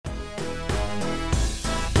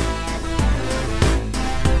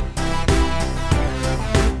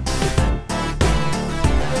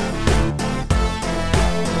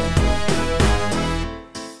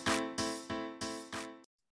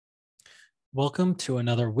Welcome to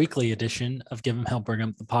another weekly edition of Give 'em Hell, Bring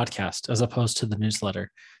 'em, the podcast, as opposed to the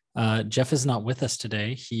newsletter. Jeff is not with us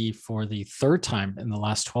today. He, for the third time in the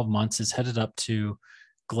last 12 months, is headed up to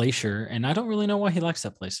Glacier, and I don't really know why he likes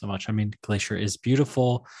that place so much. I mean, Glacier is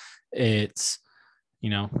beautiful. It's,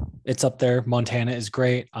 it's up there. Montana is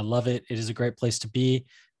great. I love it. It is a great place to be,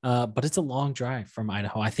 but it's a long drive from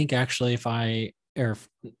Idaho. I think actually or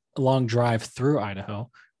a long drive through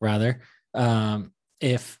Idaho, rather.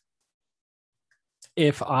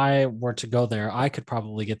 If I were to go there, I could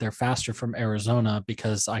probably get there faster from Arizona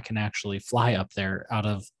because I can actually fly up there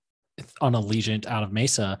on Allegiant out of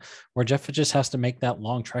Mesa, where Jeff just has to make that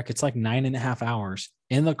long trek. It's like 9.5 hours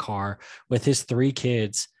in the car with his three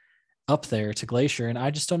kids up there to Glacier. And I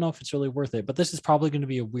just don't know if it's really worth it, but this is probably going to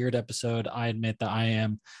be a weird episode. I admit that I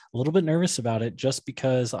am a little bit nervous about it just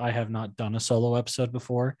because I have not done a solo episode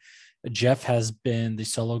before. Jeff has been the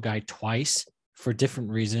solo guy twice for different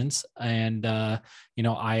reasons. And, I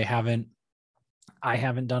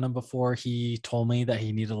haven't done them before. He told me that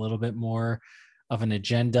he needed a little bit more of an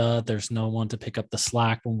agenda. There's no one to pick up the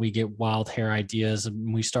slack when we get wild hair ideas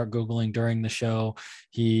and we start Googling during the show.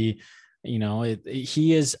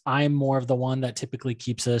 I'm more of the one that typically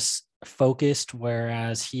keeps us focused,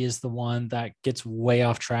 whereas he is the one that gets way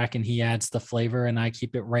off track and he adds the flavor, and I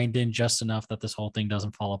keep it reined in just enough that this whole thing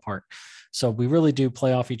doesn't fall apart. So we really do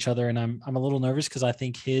play off each other, and I'm a little nervous because I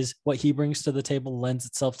think what he brings to the table lends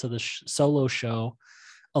itself to the solo show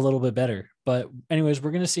a little bit better. But anyways,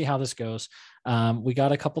 we're going to see how this goes. We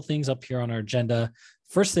got a couple things up here on our agenda.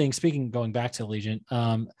 First thing, going back to Allegiant,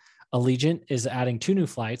 Allegiant is adding 2 new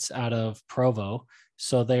flights out of Provo.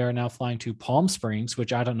 So they are now flying to Palm Springs,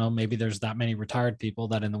 which I don't know, maybe there's that many retired people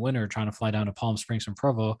that in the winter are trying to fly down to Palm Springs from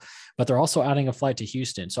Provo, but they're also adding a flight to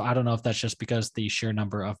Houston. So I don't know if that's just because the sheer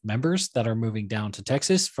number of members that are moving down to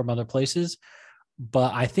Texas from other places,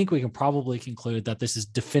 but I think we can probably conclude that this is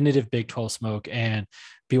definitive Big 12 smoke, and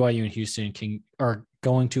BYU and Houston are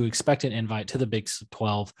going to expect an invite to the Big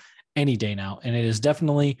 12 any day now. And it is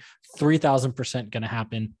definitely 3,000% going to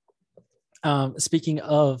happen. Speaking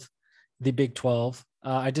of the Big 12,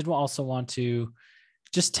 I did also want to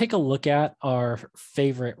just take a look at our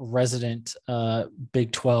favorite resident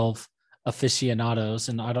Big 12 aficionados.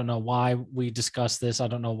 And I don't know why we discussed this. I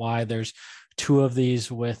don't know why there's 2 of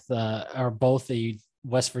these are both the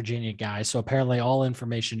West Virginia guys. So apparently all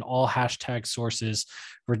information, all hashtag sources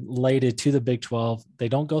related to the Big 12, they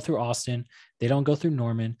don't go through Austin. They don't go through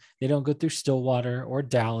Norman. They don't go through Stillwater or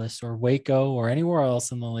Dallas or Waco or anywhere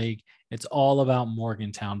else in the league. It's all about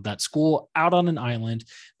Morgantown, that school out on an island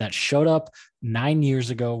that showed up 9 years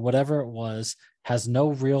ago, whatever it was, has no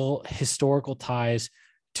real historical ties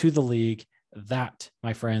to the league. That,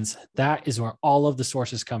 my friends, that is where all of the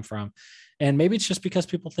sources come from. And maybe it's just because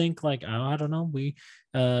people think like, oh, I don't know,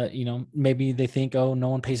 maybe they think, oh, no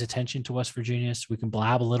one pays attention to West Virginia, so we can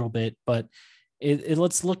blab a little bit. But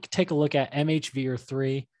let's take a look at MHV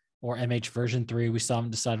 3 or MH version 3. We still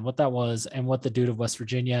haven't decided what that was and what the dude of West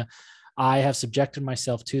Virginia. I have subjected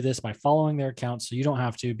myself to this by following their accounts, so you don't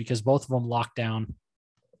have to, because both of them lock down,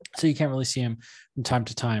 so you can't really see them from time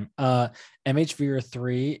to time. MHV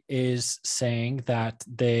 3 is saying that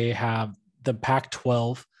they have the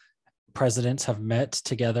Pac-12 presidents have met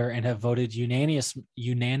together and have voted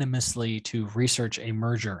unanimously to research a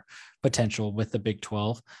merger potential with the Big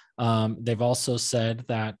 12. They've also said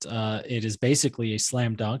that it is basically a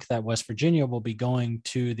slam dunk that West Virginia will be going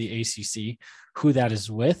to the ACC. Who that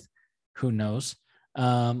is with, who knows?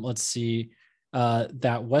 Let's see.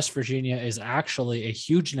 That West Virginia is actually a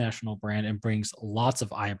huge national brand and brings lots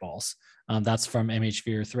of eyeballs. That's from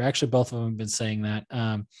MHV 3. Actually, both of them have been saying that.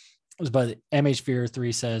 But MHV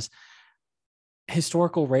 3 says,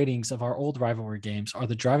 historical ratings of our old rivalry games are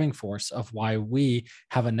the driving force of why we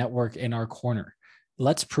have a network in our corner.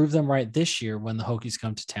 Let's prove them right this year when the Hokies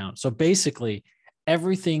come to town. So basically,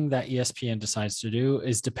 everything that ESPN decides to do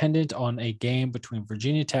is dependent on a game between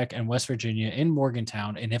Virginia Tech and West Virginia in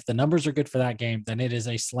Morgantown. And if the numbers are good for that game, then it is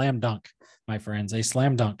a slam dunk, my friends, a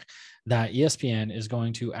slam dunk that ESPN is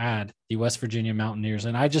going to add the West Virginia Mountaineers.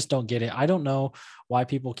 And I just don't get it. I don't know why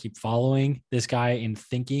people keep following this guy and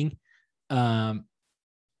thinking,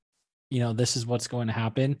 this is what's going to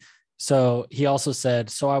happen. So he also said,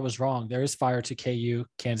 so I was wrong. There is fire to KU,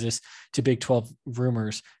 Kansas, to Big 12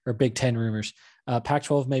 rumors or Big 10 rumors.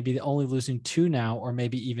 Pac-12 may be only losing 2 now, or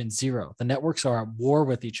maybe even 0. The networks are at war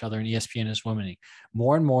with each other, and ESPN is winning.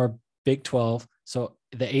 More and more Big 12, so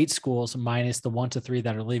the 8 schools minus the 1 to 3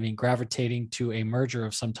 that are leaving, gravitating to a merger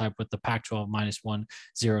of some type with the Pac-12 -1,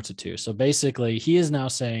 0 to 2. So basically, he is now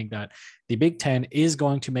saying that the Big 10 is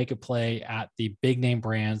going to make a play at the big name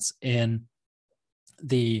brands in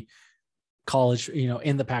the college,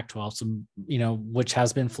 in the Pac-12, some, which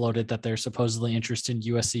has been floated that they're supposedly interested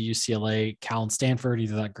in USC, UCLA, Cal, and Stanford,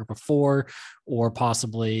 either that group of four or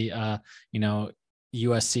possibly,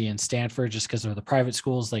 USC and Stanford, just because they're the private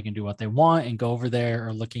schools, they can do what they want and go over there,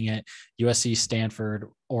 or looking at USC, Stanford,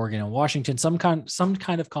 Oregon, and Washington. Some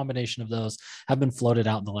kind of combination of those have been floated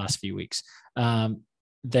out in the last few weeks.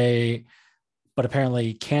 But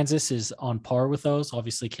apparently Kansas is on par with those.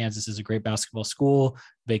 Obviously, Kansas is a great basketball school.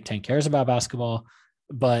 Big Ten cares about basketball,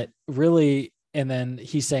 but really, and then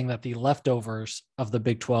he's saying that the leftovers of the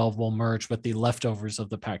Big 12 will merge with the leftovers of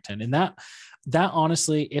the Pac-10. And that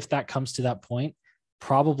honestly, if that comes to that point,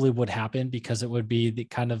 probably would happen, because it would be the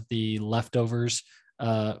kind of the leftovers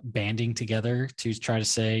banding together to try to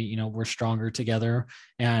say, we're stronger together.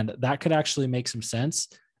 And that could actually make some sense.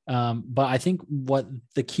 But I think what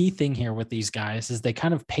the key thing here with these guys is they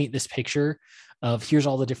kind of paint this picture of here's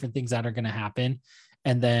all the different things that are going to happen.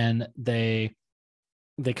 And then they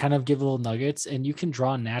kind of give little nuggets, and you can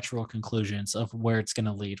draw natural conclusions of where it's going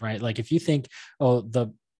to lead, right? Like if you think,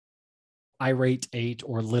 the irate 8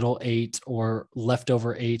 or little 8 or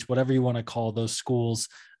leftover 8, whatever you want to call those schools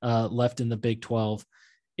left in the Big 12.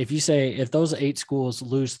 If you say, if those 8 schools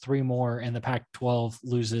lose 3 more and the Pac-12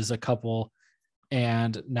 loses a couple,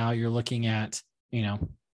 and now you're looking at,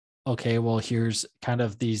 okay, well, here's kind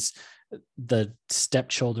of the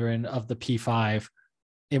stepchildren of the P5.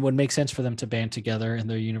 It would make sense for them to band together and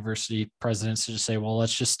their university presidents to just say, well,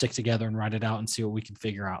 let's just stick together and write it out and see what we can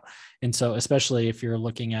figure out. And so, especially if you're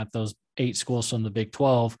looking at those 8 schools from the Big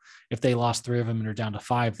 12, if they lost 3 of them and are down to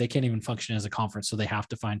 5, they can't even function as a conference. So they have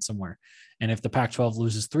to find somewhere. And if the Pac-12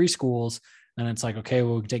 loses 3 schools, then it's like, okay,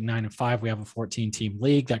 well, we can take 9 and 5. We have a 14-team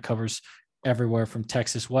league that covers everywhere from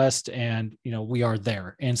Texas West, and we are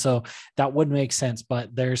there. And so that would make sense.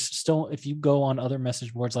 But there's still, if you go on other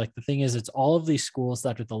message boards, like the thing is, it's all of these schools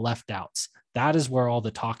that are the left outs. That is where all the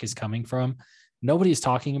talk is coming from. Nobody's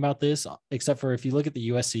talking about this, except for if you look at the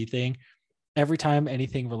USC thing. Every time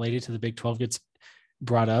anything related to the Big 12 gets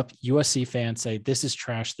brought up, USC fans say, this is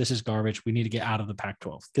trash, this is garbage, we need to get out of the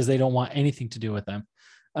Pac-12, because they don't want anything to do with them.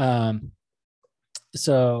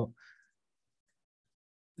 So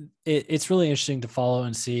it's really interesting to follow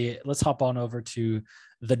and see. Let's hop on over to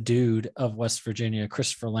the dude of West Virginia,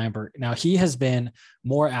 Christopher Lambert. Now, he has been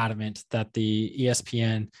more adamant that the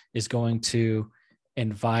ESPN is going to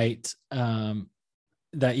invite, that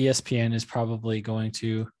ESPN is probably going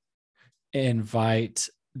to invite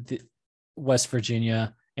the West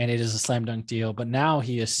Virginia, and it is a slam dunk deal. But now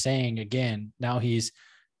he is saying again, now he's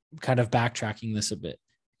kind of backtracking this a bit.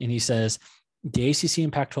 And he says, the ACC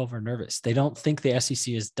and Pac-12 are nervous. They don't think the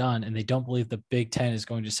SEC is done, and they don't believe the Big Ten is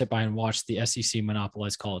going to sit by and watch the SEC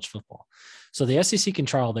monopolize college football. So the SEC can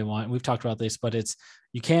try all they want. We've talked about this, but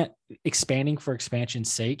you can't expanding for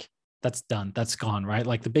expansion's sake. That's done. That's gone, right?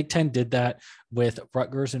 Like the Big Ten did that with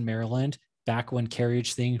Rutgers and Maryland back when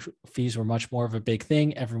carriage fees were much more of a big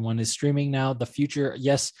thing. Everyone is streaming now. The future,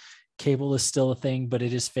 yes, cable is still a thing, but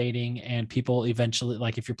it is fading, and people eventually,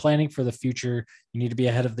 like if you're planning for the future, you need to be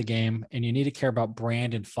ahead of the game, and you need to care about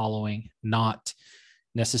brand and following, not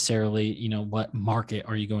necessarily, what market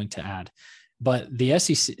are you going to add. But the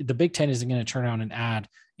SEC, the Big Ten isn't going to turn around and add,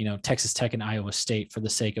 Texas Tech and Iowa State for the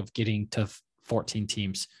sake of getting to 14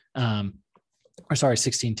 teams.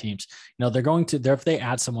 16 teams. They're going to, if they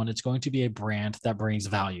add someone, it's going to be a brand that brings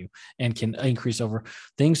value and can increase over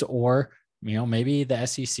things. Or maybe the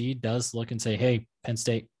SEC does look and say, hey, Penn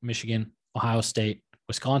State, Michigan, Ohio State,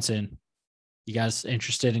 Wisconsin, you guys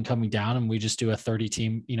interested in coming down? And we just do a 30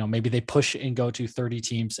 team, maybe they push and go to 30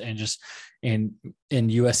 teams, and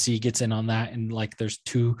USC gets in on that. And like, there's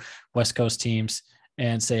 2 West Coast teams,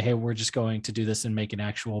 and say, hey, we're just going to do this and make an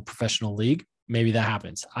actual professional league. Maybe that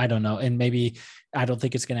happens. I don't know. And maybe, I don't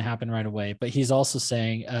think it's going to happen right away, but he's also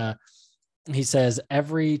saying, he says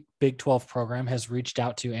every Big 12 program has reached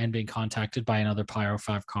out to and been contacted by another Power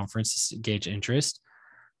 5 conference to gauge interest.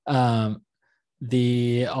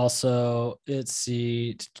 He has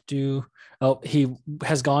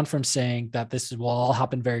gone from saying that this will all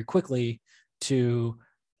happen very quickly to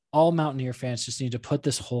all Mountaineer fans just need to put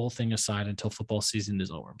this whole thing aside until football season is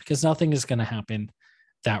over, because nothing is going to happen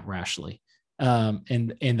that rashly,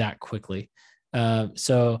 and that quickly.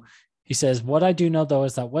 So he says, what I do know, though,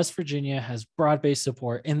 is that West Virginia has broad-based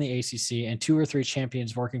support in the ACC and 2 or 3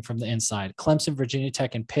 champions working from the inside. Clemson, Virginia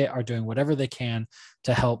Tech, and Pitt are doing whatever they can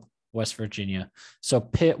to help West Virginia. So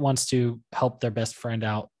Pitt wants to help their best friend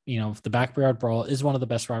out. The Backyard Brawl is one of the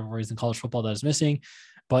best rivalries in college football that is missing,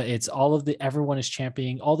 but it's everyone is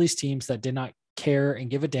championing all these teams that did not care and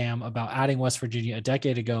give a damn about adding West Virginia a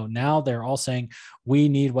decade ago. Now they're all saying, we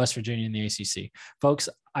need West Virginia in the ACC. Folks,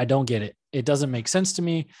 I don't get it. It doesn't make sense to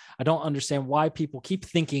me. I don't understand why people keep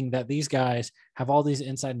thinking that these guys have all these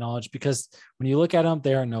inside knowledge, because when you look at them,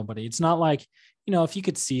 they are nobody. It's not like, if you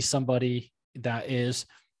could see somebody that is,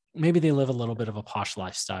 maybe they live a little bit of a posh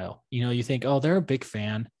lifestyle, you think, oh, they're a big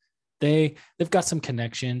fan. They've got some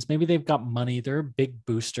connections. Maybe they've got money. They're a big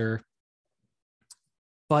booster,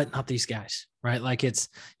 but not these guys, right? Like you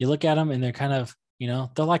look at them and they're kind of,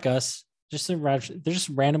 they're like us, they're just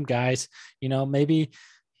random guys, maybe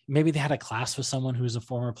they had a class with someone who's a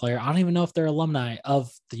former player. I don't even know if they're alumni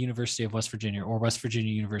of the University of West Virginia or West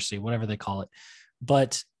Virginia University, whatever they call it,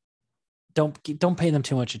 but don't pay them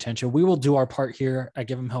too much attention. We will do our part here at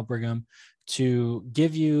Give 'em Hell Brigham to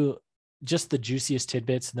give you just the juiciest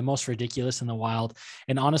tidbits, the most ridiculous in the wild.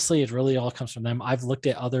 And honestly, it really all comes from them. I've looked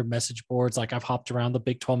at other message boards. Like I've hopped around the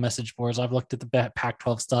Big 12 message boards. I've looked at the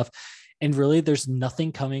Pac-12 stuff, and really there's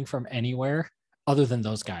nothing coming from anywhere other than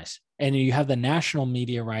those guys. And you have the national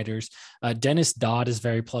media writers. Dennis Dodd is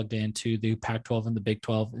very plugged into the Pac-12 and the Big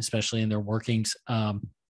 12, especially in their workings.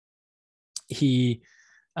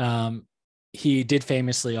 He did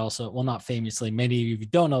famously also, well, not famously, many of you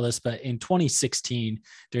don't know this, but in 2016,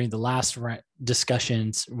 during the last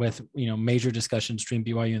discussions with, major discussions between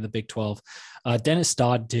BYU and the Big 12, Dennis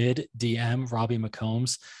Dodd did DM Robbie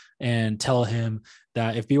McCombs and tell him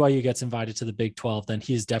that if BYU gets invited to the Big 12, then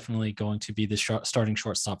he is definitely going to be the starting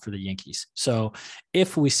shortstop for the Yankees. So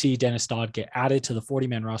if we see Dennis Dodd get added to the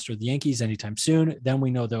 40-man roster of the Yankees anytime soon, then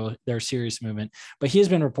we know they're serious movement. But he has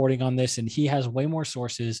been reporting on this, and he has way more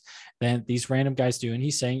sources than these random guys do. And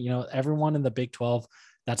he's saying, everyone in the Big 12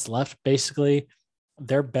 that's left, basically,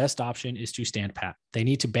 their best option is to stand pat. They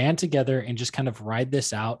need to band together and just kind of ride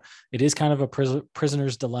this out. It is kind of a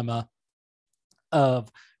prisoner's dilemma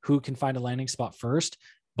of who can find a landing spot first,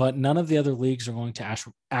 but none of the other leagues are going to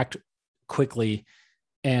act quickly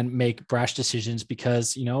and make brash decisions,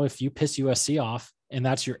 because, if you piss USC off and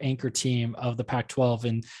that's your anchor team of the Pac-12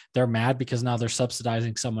 and they're mad because now they're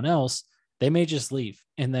subsidizing someone else, they may just leave.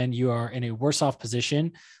 And then you are in a worse off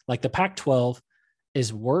position. Like the Pac-12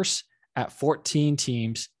 is worse at 14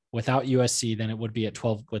 teams without USC than it would be at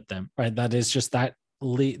 12 with them, right? That is just that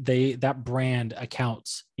that brand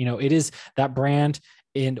accounts, it is that brand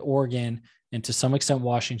in Oregon and to some extent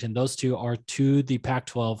Washington. Those two are to the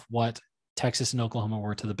Pac-12 what Texas and Oklahoma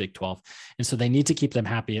were to the Big 12. And so they need to keep them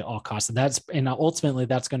happy at all costs. And ultimately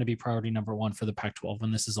that's going to be priority number one for the Pac-12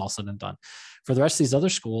 when this is all said and done. For the rest of these other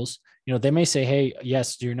schools, they may say, hey,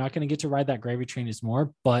 yes, you're not going to get to ride that gravy train as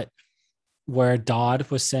more, but where Dodd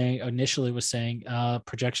initially was saying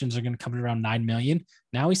projections are going to come to around 9 million.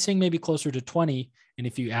 Now he's saying maybe closer to 20. And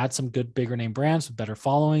if you add some good, bigger name brands with better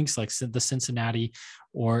followings, like the Cincinnati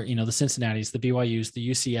or, the Cincinnati's, the BYU's, the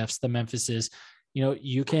UCFs, the Memphis's,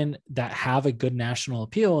 you can that have a good national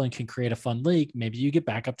appeal and can create a fun league. Maybe you get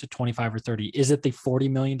back up to 25 or 30. Is it the $40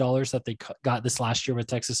 million that they got this last year with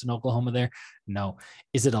Texas and Oklahoma there? No.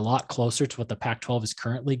 Is it a lot closer to what the Pac-12 is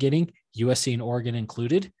currently getting, USC and Oregon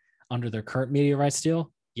included, under their current media rights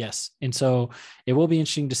deal? Yes. And so it will be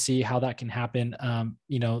interesting to see how that can happen. And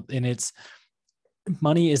it's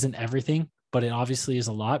money isn't everything, but it obviously is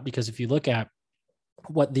a lot, because if you look at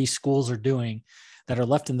what these schools are doing that are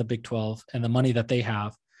left in the Big 12 and the money that they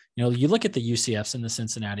have, you look at the UCFs and the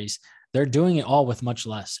Cincinnati's, they're doing it all with much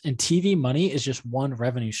less. And TV money is just one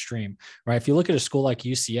revenue stream, right? If you look at a school like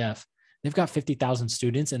UCF, they've got 50,000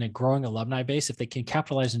 students and a growing alumni base. If they can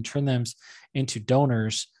capitalize and turn them into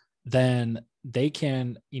donors, then they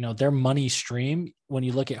can, their money stream, when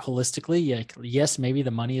you look at holistically, yes, maybe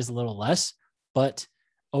the money is a little less, but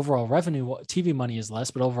overall revenue, TV money is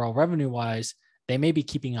less, but overall revenue wise, they may be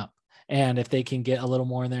keeping up. And if they can get a little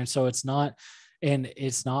more in there. And so it's not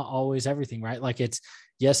always everything, right? Like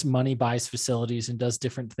yes, money buys facilities and does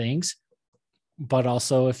different things, but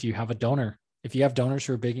also if you have donors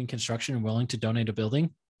who are big in construction and willing to donate a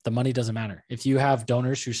building, the money doesn't matter. If you have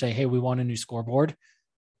donors who say, hey, we want a new scoreboard,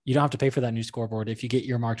 you don't have to pay for that new scoreboard if you get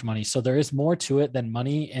earmarked money. So there is more to it than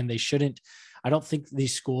money, and I don't think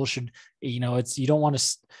these schools should,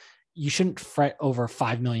 you shouldn't fret over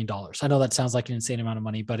 $5 million. I know that sounds like an insane amount of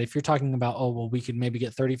money, but if you're talking about, we could maybe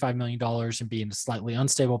get $35 million and be in a slightly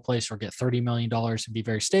unstable place, or get $30 million and be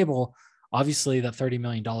very stable, obviously that $30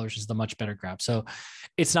 million is the much better grab. So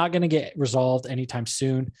it's not going to get resolved anytime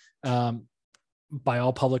soon. By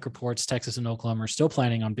all public reports, Texas and Oklahoma are still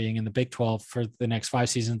planning on being in the Big 12 for the next 5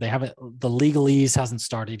 seasons. They haven't, the legalese hasn't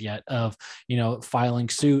started yet of, filing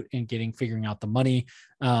suit and figuring out the money.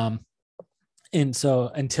 And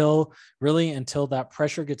so until that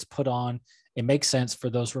pressure gets put on, it makes sense for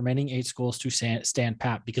those remaining 8 schools to stand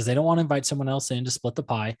pat, because they don't want to invite someone else in to split the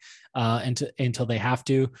pie until they have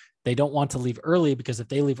to. they don't want to leave early, because if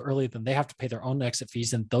they leave early, then they have to pay their own exit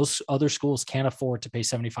fees. And those other schools can't afford to pay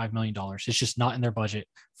 $75 million. It's just not in their budget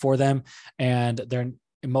for them. And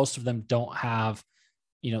most of them don't have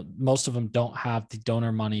the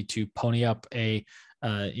donor money to pony up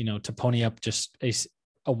just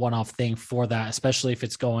a one-off thing for that, especially if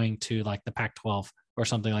it's going to like the Pac-12 or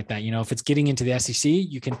something like that. If it's getting into the SEC,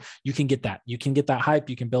 you can get that. You can get that hype.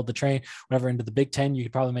 You can build the train, whatever. Into the Big Ten, you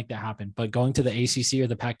could probably make that happen. But going to the ACC or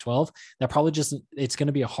the Pac-12, that probably it's going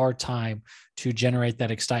to be a hard time to generate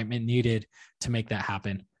that excitement needed to make that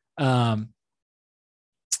happen.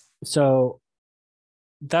 So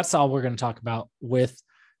that's all we're going to talk about with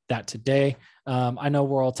that today. I know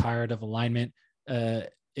we're all tired of alignment.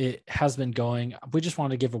 It has been going. We just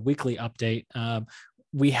wanted to give a weekly update.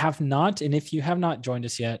 We have not, and if you have not joined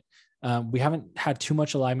us yet, we haven't had too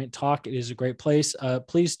much alignment talk. It is a great place.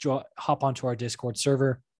 Please hop onto our Discord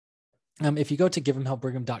server. If you go to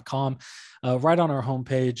giveemhellbrigham.com, right on our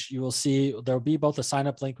homepage, you will see there will be both a sign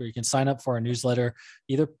up link where you can sign up for our newsletter,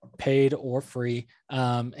 either paid or free.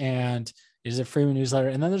 And it is a free newsletter.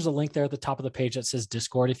 And then there's a link there at the top of the page that says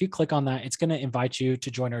Discord. If you click on that, it's going to invite you to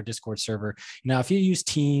join our Discord server. Now, if you use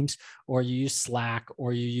Teams or you use Slack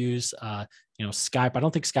or you use, Skype, I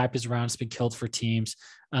don't think Skype is around. It's been killed for Teams.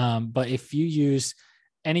 But if you use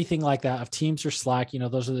anything like that of Teams or Slack,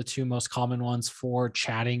 those are the two most common ones for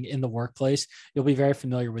chatting in the workplace. You'll be very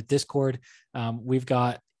familiar with Discord. We've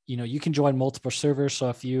got, you can join multiple servers. So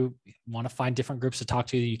if you want to find different groups to talk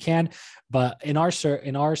to, you can. But in our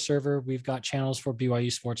server, we've got channels for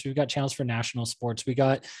BYU sports. We've got channels for national sports. We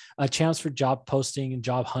got channels for job posting and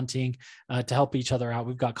job hunting to help each other out.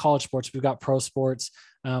 We've got college sports. We've got pro sports.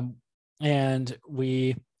 And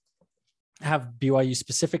we have BYU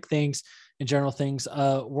specific things and general things.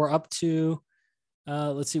 We're up to,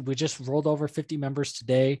 let's see, we just rolled over 50 members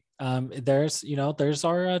today. There's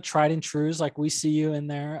our tried and trues. Like we see you in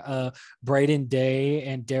there, Braden Day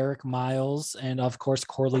and Derek Miles. And of course,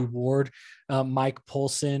 Corley Ward, Mike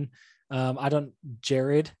Polson.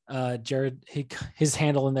 Jared, his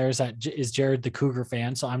handle in there is Jared the Cougar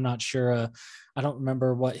fan. So I'm not sure. I don't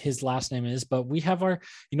remember what his last name is, but we have our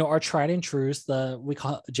tried and trues. We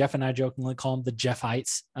call Jeff and I jokingly call them the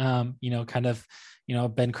Jeffites. Ben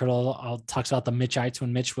Criddle talks about the Mitchites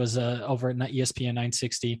when Mitch was over at ESPN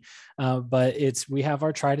 960. But we have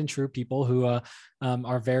our tried and true people who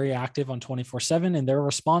are very active on 24/7, and their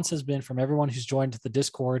response has been from everyone who's joined the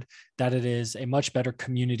Discord that it is a much better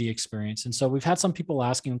community experience. And so we've had some people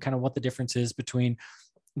asking kind of what the difference is between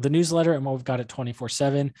the newsletter and what we've got at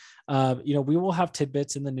 24/7. We will have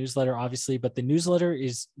tidbits in the newsletter, obviously, but the newsletter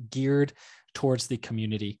is geared towards the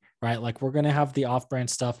community, right? Like we're going to have the off-brand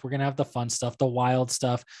stuff. We're going to have the fun stuff, the wild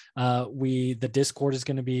stuff. The Discord is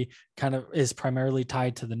going to be is primarily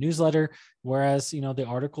tied to the newsletter. Whereas, the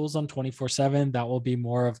articles on 24/7, that will be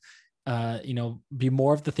more of,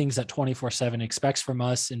 the things that 24/7 expects from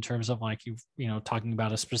us in terms of like, talking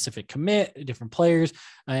about a specific commit, different players,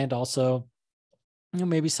 and also,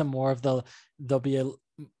 maybe some more of there'll be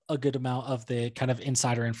a good amount of the kind of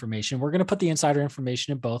insider information. We're going to put the insider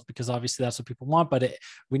information in both because obviously that's what people want, but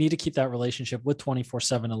we need to keep that relationship with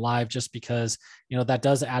 24/7 alive just because, that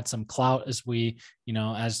does add some clout as we,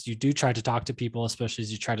 as you do try to talk to people, especially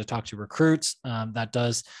as you try to talk to recruits,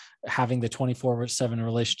 having the 24/7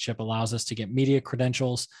 relationship allows us to get media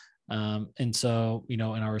credentials. And so, in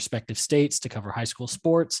our respective states to cover high school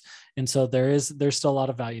sports. And so there's still a lot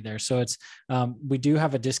of value there. So we do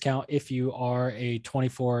have a discount if you are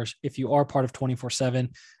part of 24/7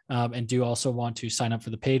 and do also want to sign up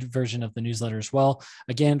for the paid version of the newsletter as well.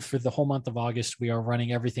 Again, for the whole month of August, we are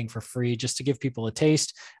running everything for free just to give people a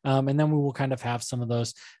taste. And then we will kind of have some of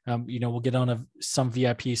those, we'll get on some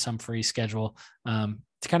VIP, some free schedule,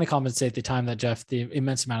 to kind of compensate the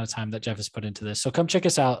immense amount of time that Jeff has put into this. So come check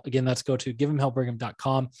us out. Again, let's go to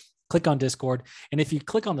giveemhellbrigham.com, click on Discord. And if you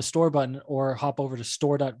click on the store button or hop over to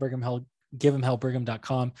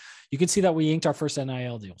giveemhellbrigham.com, you can see that we inked our first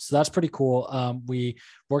NIL deal. So that's pretty cool. We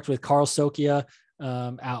worked with Carl Sokia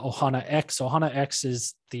at Ohana X. Ohana X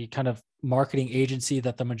is the kind of marketing agency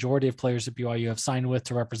that the majority of players at BYU have signed with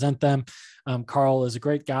to represent them. Carl is a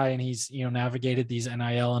great guy, and he's navigated these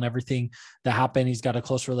NIL and everything that happened. He's got a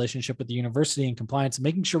close relationship with the university and compliance, and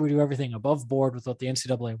making sure we do everything above board with what the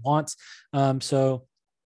NCAA wants. So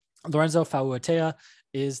Lorenzo Fauatea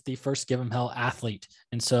is the first Give 'em Hell athlete,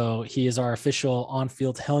 and so he is our official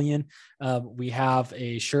on-field Hellion. We have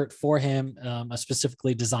a shirt for him,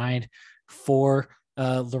 specifically designed for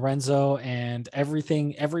Lorenzo, and every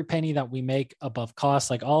penny that we make above cost,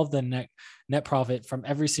 like all of the net profit from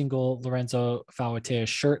every single Lorenzo Fauatea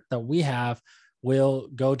shirt that we have, will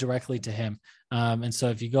go directly to him. And so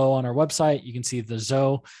if you go on our website, you can see the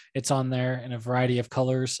Zoe, it's on there in a variety of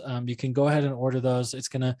colors. You can go ahead and order those. It's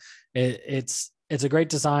a great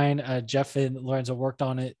design. Jeff and Lorenzo worked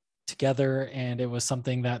on it together, and it was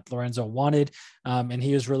something that Lorenzo wanted. And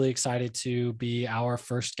he was really excited to be our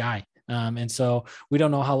first guy. And so we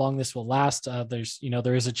don't know how long this will last.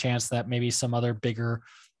 There is a chance that maybe some other bigger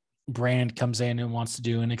brand comes in and wants to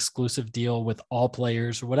do an exclusive deal with all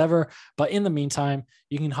players or whatever. But in the meantime,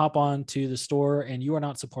 you can hop on to the store, and you are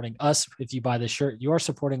not supporting us. If you buy this shirt, you are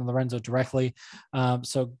supporting Lorenzo directly.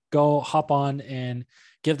 So go hop on and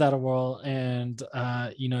give that a whirl. And,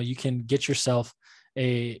 you can get yourself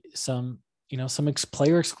some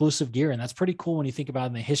player exclusive gear. And that's pretty cool when you think about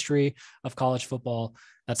in the history of college football.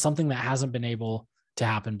 That's something that hasn't been able to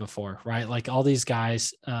happen before, right? Like all these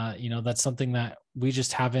guys, that's something that we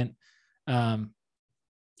just haven't,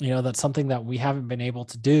 that's something that we haven't been able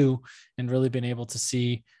to do and really been able to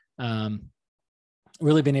see happen.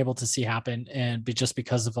 And just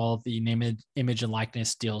because of all the name, image, and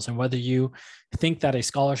likeness deals. And whether you think that a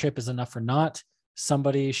scholarship is enough or not,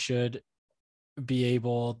 somebody should be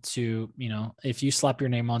able to, if you slap your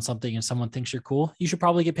name on something and someone thinks you're cool, you should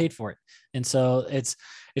probably get paid for it. And so it's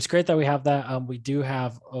great that we have that. We do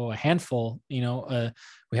have a handful, we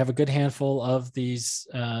have a good handful of these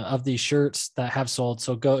shirts that have sold.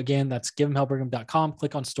 So go again, that's givehamhellbrigham.com,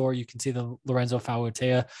 click on store. You can see the Lorenzo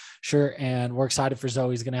Fauatea shirt, and we're excited for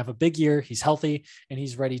Zoe. He's going to have a big year. He's healthy and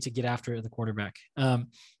he's ready to get after the quarterback.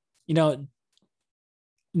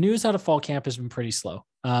 News out of fall camp has been pretty slow.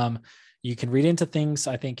 You can read into things.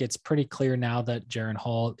 I think it's pretty clear now that Jaren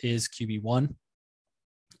Hall is QB1.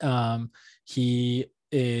 He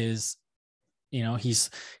is,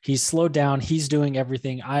 he's slowed down. He's doing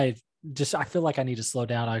everything. I feel like I need to slow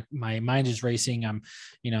down. My mind is racing. I'm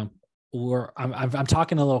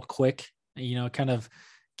talking a little quick, kind of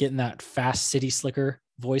getting that fast city slicker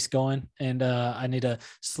voice going. And I need to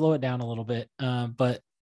slow it down a little bit. But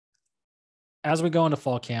as we go into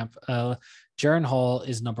fall camp, Jaren Hall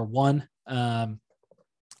is number 1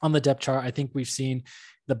 on the depth chart. I think we've seen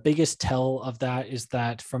the biggest tell of that is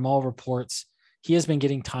that from all reports, he has been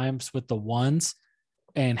getting times with the 1s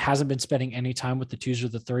and hasn't been spending any time with the 2s or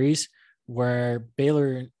the 3s, where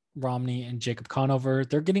Baylor Romney and Jacob Conover,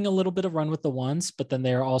 they're getting a little bit of run with the 1s, but then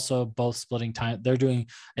they're also both splitting time. They're doing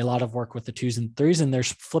a lot of work with the 2s and 3s, and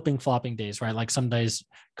there's flopping days, right? Like some days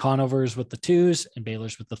Conover's with the 2s and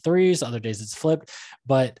Baylor's with the 3s. Other days it's flipped,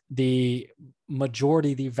 but the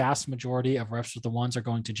vast majority of reps with the 1s are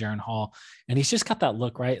going to Jaren Hall. And he's just got that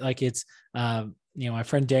look, right? Like it's, my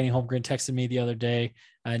friend Danny Holmgren texted me the other day,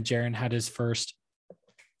 and Jaren had his first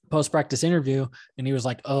post-practice interview, and he was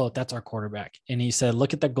like, "Oh, that's our quarterback." And he said,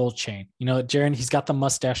 "Look at the gold chain. Jaren, he's got the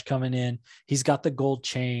mustache coming in. He's got the gold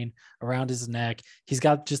chain around his neck. He's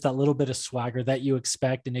got just that little bit of swagger that you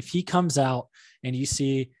expect. And if he comes out and you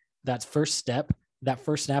see that first snap,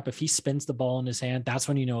 if he spins the ball in his hand, that's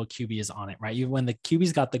when you know a QB is on it, right? When the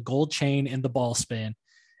QB's got the gold chain and the ball spin,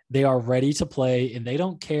 they are ready to play, and they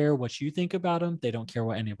don't care what you think about them. They don't care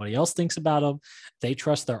what anybody else thinks about them. They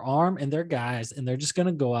trust their arm and their guys, and they're just going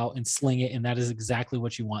to go out and sling it. And that is exactly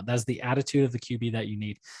what you want. That's the attitude of the QB that you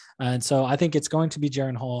need. And so I think it's going to be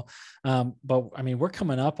Jaren Hall. But I mean, we're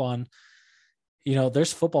coming up on,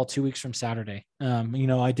 there's football 2 weeks from Saturday.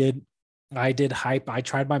 I did hype. I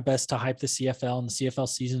tried my best to hype the CFL, and the CFL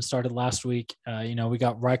season started last week. We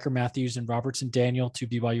got Riker Matthews and Robertson Daniel, 2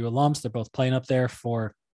 BYU alums. They're both playing up there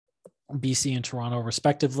for BC and Toronto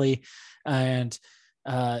respectively. And,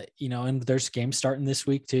 and there's games starting this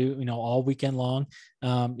week too, all weekend long.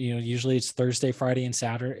 Usually it's Thursday, Friday, and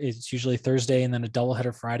Saturday. It's usually Thursday and then a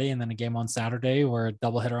doubleheader Friday, and then a game on Saturday, or a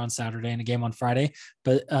doubleheader on Saturday and a game on Friday.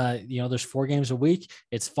 But, there's 4 games a week.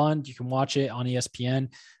 It's fun. You can watch it on ESPN.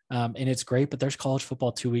 And it's great, but there's college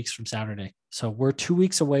football 2 weeks from Saturday. So we're 2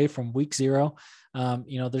 weeks away from week 0.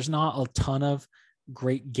 There's not a ton of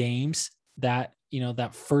great games that,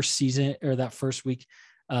 that first season or that first week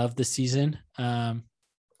of the season.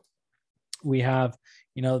 We have,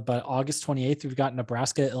 but August 28th, we've got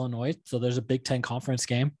Nebraska, Illinois. So there's a Big Ten conference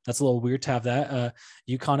game. That's a little weird to have that.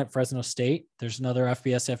 UConn at Fresno State. There's another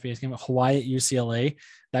FBS game. Hawaii at UCLA.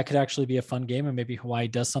 That could actually be a fun game, and maybe Hawaii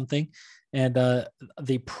does something. And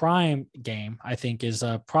the prime game, I think, is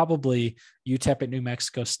probably UTEP at New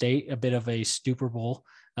Mexico State, a bit of a Super Bowl,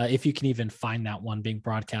 if you can even find that one being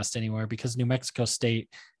broadcast anywhere, because New Mexico State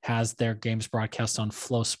has their games broadcast on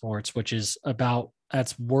Flow Sports, which is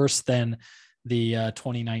that's worse than the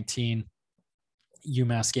 2019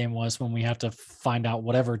 UMass game was when we have to find out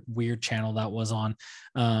whatever weird channel that was on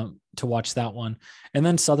to watch that one. And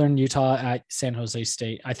then Southern Utah at San Jose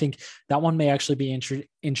State. I think that one may actually be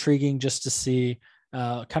intriguing just to see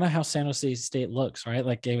kind of how San Jose State looks, right?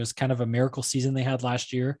 Like it was kind of a miracle season they had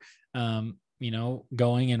last year.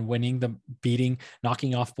 Going and winning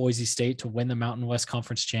knocking off Boise State to win the Mountain West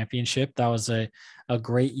Conference Championship. That was a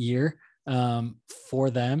great year for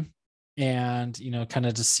them. And, kind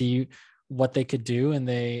of to see what they could do. And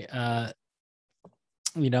they,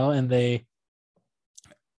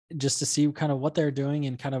 just to see kind of what they're doing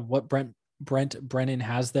and kind of what Brent Brennan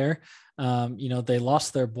has there. They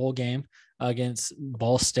lost their bowl game against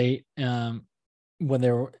Ball State when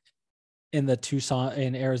they were in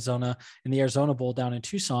the Arizona Bowl down in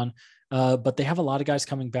Tucson. But they have a lot of guys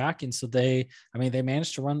coming back. And so they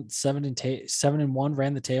managed to run 7-1,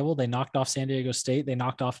 ran the table. They knocked off San Diego State. They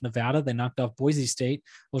knocked off Nevada. They knocked off Boise State.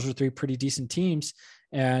 Those were 3 pretty decent teams.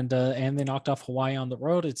 And they knocked off Hawaii on the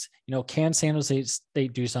road. It's, can San Jose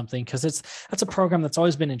State do something? Cause that's a program that's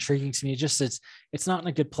always been intriguing to me. Just it's not in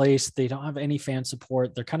a good place. They don't have any fan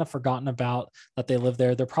support. They're kind of forgotten about that they live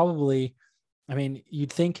there. They're probably,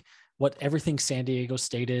 you'd think what everything San Diego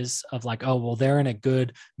State is of like, oh, well, they're in a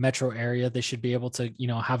good metro area. They should be able to,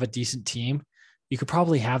 have a decent team. You could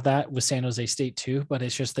probably have that with San Jose State too, but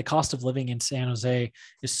it's just the cost of living in San Jose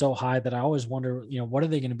is so high that I always wonder, what are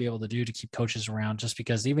they going to be able to do to keep coaches around? Just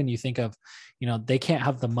because even you think of, they can't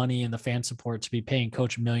have the money and the fan support to be paying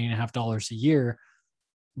coach $1.5 million a year,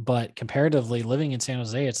 but comparatively living in San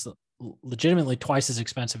Jose, it's legitimately twice as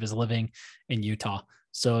expensive as living in Utah.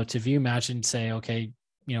 So if you imagine, say, okay,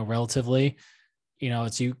 relatively,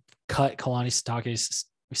 it's you cut Kalani Sitake's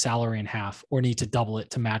salary in half or need to double it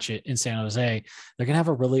to match it in San Jose, they're going to have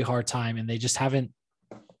a really hard time. And they just haven't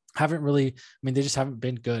really, they just haven't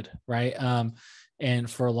been good. Right. And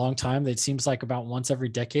for a long time, it seems like about once every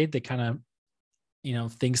decade, they kind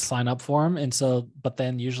of, things line up for them. And so, but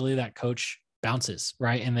then usually that coach bounces.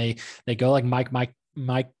 Right. And they go like Mike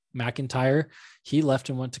McIntyre, he left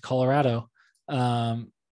and went to Colorado.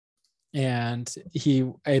 And he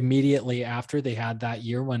immediately after they had that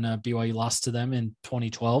year when BYU lost to them in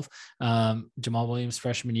 2012, Jamal Williams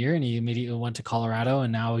freshman year, and he immediately went to Colorado.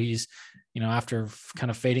 And now he's, after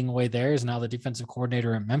kind of fading away there, is now the defensive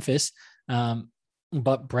coordinator at Memphis.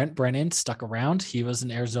 But Brent Brennan stuck around. He was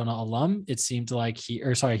an Arizona alum. It seemed like he's a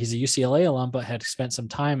UCLA alum, but had spent some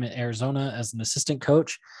time in Arizona as an assistant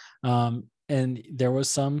coach. And there was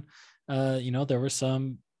some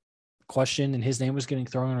question, and his name was getting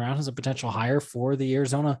thrown around as a potential hire for the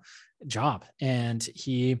Arizona job, and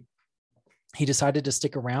he decided to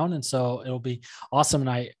stick around. And so it'll be awesome. And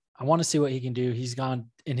I want to see what he can do. He's gone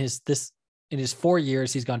in his 4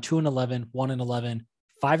 years, he's gone 2-11, 1-11,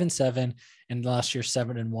 5-7, and last year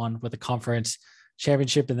 7-1 with a conference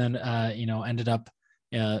championship, and then ended up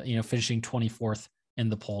finishing 24th in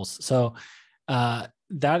the polls. So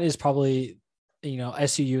that is probably,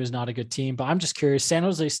 SUU is not a good team, but I'm just curious. San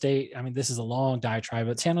Jose State, this is a long diatribe,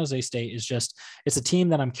 but San Jose State is it's a team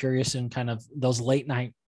that I'm curious in kind of those late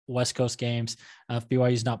night West Coast games. If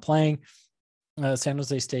BYU is not playing, San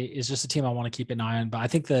Jose State is just a team I want to keep an eye on. But I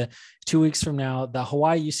think the 2 weeks from now, the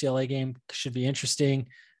Hawaii UCLA game should be interesting.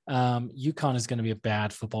 UConn is going to be a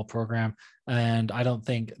bad football program, and I don't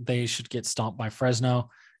think they should get stomped by Fresno.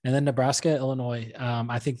 And then Nebraska, Illinois.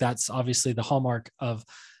 I think that's obviously the hallmark of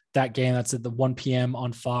that game. That's at the 1 p.m.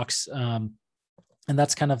 on Fox. And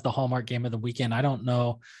that's kind of the hallmark game of the weekend. I don't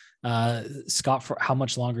know how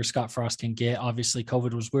much longer Scott Frost can get. Obviously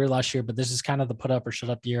COVID was weird last year, but this is kind of the put up or shut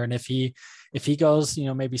up year. And if he goes,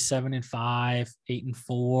 maybe 7-5,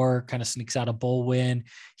 8-4, kind of sneaks out a bowl win,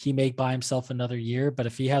 he may buy himself another year. But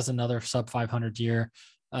if he has another sub 500 year,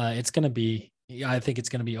 I think it's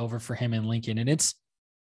going to be over for him in Lincoln. And it's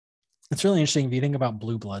really interesting if you think about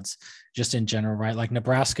blue bloods just in general, right? Like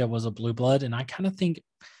Nebraska was a blue blood, and I kind of think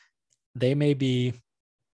they may be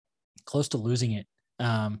close to losing it.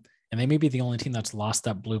 And they may be the only team that's lost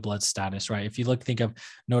that blue blood status, right? If you think of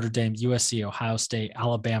Notre Dame, USC, Ohio State,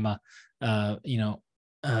 Alabama,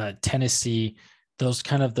 Tennessee, those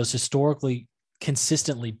historically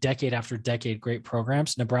consistently decade after decade great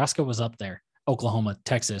programs, Nebraska was up there, Oklahoma,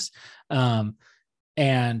 Texas. But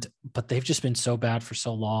they've just been so bad for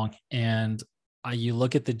so long. And you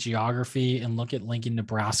look at the geography and look at Lincoln,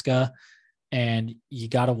 Nebraska, and you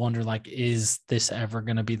got to wonder, like, is this ever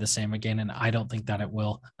going to be the same again? And I don't think that it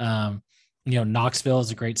will. Knoxville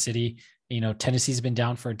is a great city. Tennessee's been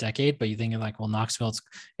down for a decade, but you think like, well, Knoxville,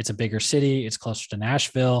 it's a bigger city. It's closer to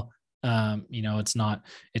Nashville.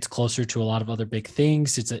 It's closer to a lot of other big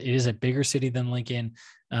things. It is a bigger city than Lincoln.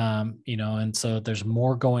 And so there's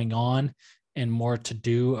more going on. and more to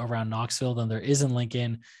do around Knoxville than there is in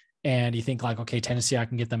Lincoln. And you think like, okay, Tennessee, I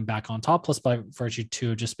can get them back on top, plus by virtue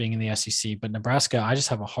too, just being in the SEC. But Nebraska, I just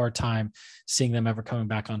have a hard time seeing them ever coming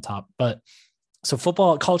back on top. But so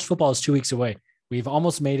college football is 2 weeks away. We've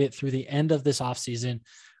almost made it through the end of this offseason.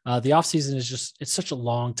 The offseason is it's such a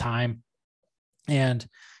long time. And,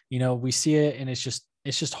 we see it and it's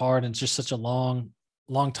just hard. And it's just such a long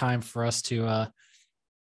time for us to,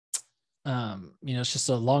 it's just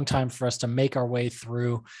a long time for us to make our way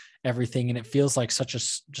through everything. And it feels like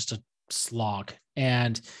just a slog.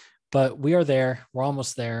 But we are there, we're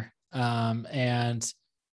almost there. And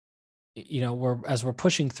as we're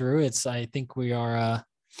pushing through, I think we are,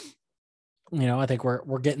 I think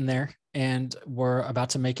we're getting there and we're about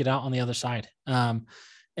to make it out on the other side.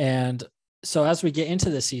 And so as we get into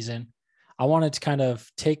the season, I wanted to kind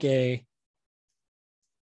of take a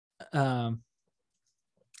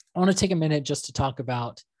minute just to talk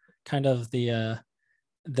about kind of the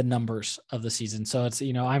numbers of the season. So it's,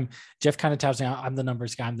 I'm Jeff kind of tells me I'm the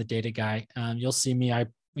numbers guy. I'm the data guy. You'll see me, I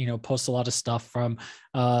post a lot of stuff from,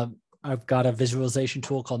 I've got a visualization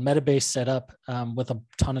tool called Metabase set up with a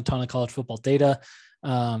ton of college football data.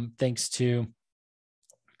 Thanks to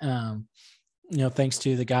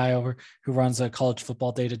the guy over who runs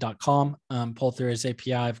collegefootballdata.com, pull through his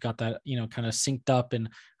API. I've got that, kind of synced up and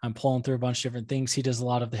I'm pulling through a bunch of different things. He does a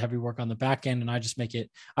lot of the heavy work on the back end and I just make it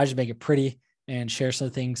pretty and share some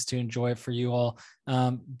things to enjoy it for you all.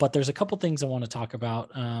 But there's a couple things I want to talk about.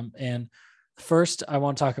 And first, I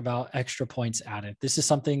want to talk about extra points added. This is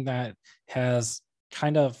something that has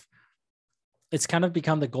kind of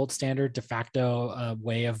become the gold standard de facto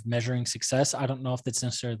way of measuring success. I don't know if that's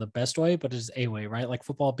necessarily the best way, but it's a way, right? Like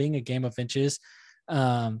football being a game of inches,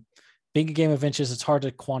 it's hard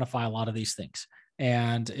to quantify a lot of these things.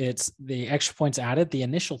 And it's the extra points added. The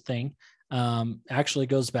initial thing actually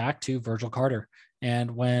goes back to Virgil Carter.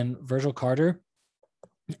 And when Virgil Carter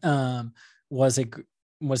when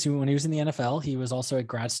he was in the NFL, he was also a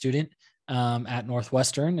grad student at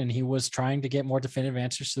Northwestern, and he was trying to get more definitive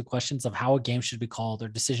answers to the questions of how a game should be called or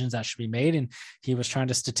decisions that should be made. And he was trying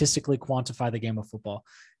to statistically quantify the game of football.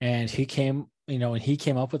 And he came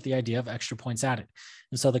up with the idea of extra points added.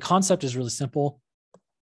 And so the concept is really simple.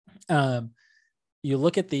 You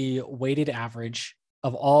look at the weighted average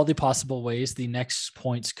of all the possible ways the next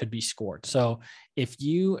points could be scored. So if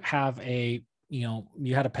you have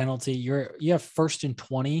you had a penalty, you have 1st and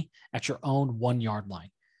 20 at your own 1 yard line,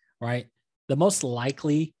 right? The most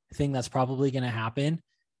likely thing that's probably going to happen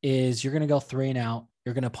is you're going to go 3 and out.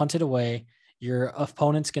 You're going to punt it away. Your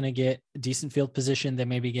opponent's going to get decent field position. They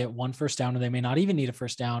maybe get 1 first down, or they may not even need a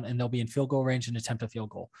first down, and they'll be in field goal range and attempt a field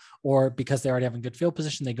goal. Or because they already have a good field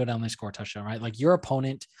position, they go down, they score a touchdown, right? Like your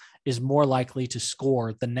opponent is more likely to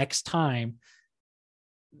score the next time.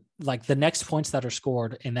 Like the next points that are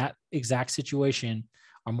scored in that exact situation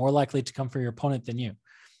are more likely to come for your opponent than you.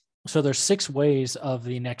 So there's 6 ways of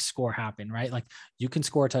the next score happen, right? Like you can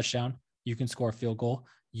score a touchdown, you can score a field goal,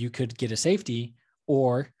 you could get a safety,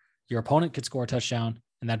 or your opponent could score a touchdown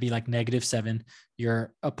and that'd be like -7.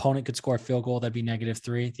 Your opponent could score a field goal, that'd be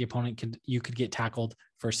 -3. You could get tackled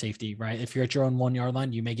for safety, right? If you're at your own 1 yard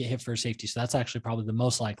line, you may get hit for a safety. So that's actually probably the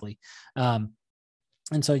most likely.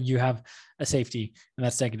 And so you have a safety, and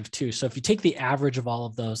that's -2. So if you take the average of all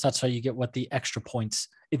of those, that's how you get what the extra points,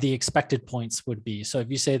 the expected points would be. So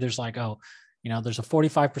if you say there's like, there's a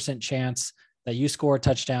 45% chance that you score a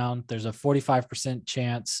touchdown, there's a 45%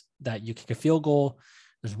 chance that you kick a field goal,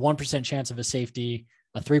 there's 1% chance of a safety,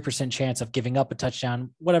 a 3% chance of giving up a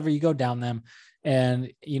touchdown, whatever, you go down them.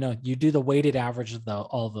 And, you do the weighted average of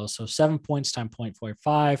all of those. So 7 points times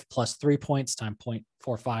 0.45 plus 3 points times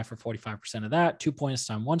 0.45 for 45% of that, 2 points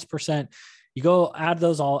times 1%. You go add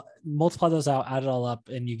those all, multiply those out, add it all up,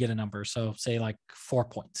 and you get a number. So say like 4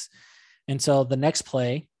 points. And so the next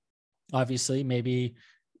play, obviously, maybe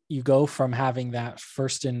you go from having that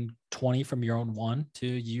 1st and 20 from your own 1 to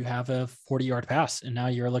you have a 40-yard pass. And now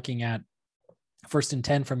you're looking at 1st and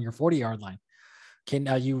 10 from your 40-yard line. Okay,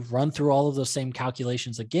 now you run through all of those same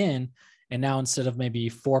calculations again, and now instead of maybe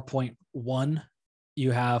 4.1,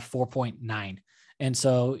 you have 4.9. And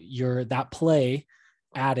so that play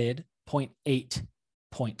added 0.8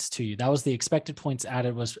 points to you. That was the expected points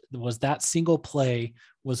added, was that single play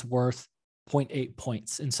was worth 0.8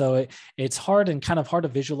 points. And so it's hard to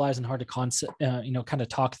visualize and hard to kind of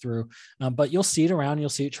talk through, but you'll see it around, you'll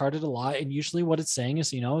see it charted a lot. And usually what it's saying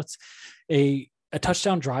is, it's a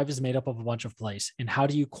touchdown drive is made up of a bunch of plays, and how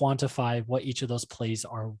do you quantify what each of those plays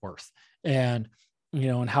are worth? And,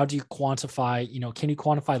 and how do you quantify, can you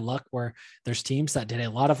quantify luck, where there's teams that did a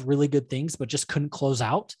lot of really good things, but just couldn't close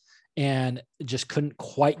out? and just couldn't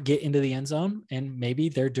quite get into the end zone. And maybe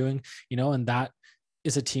they're doing, and that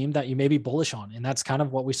is a team that you may be bullish on. And that's kind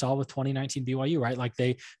of what we saw with 2019 BYU, right? Like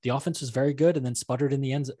the offense was very good and then sputtered in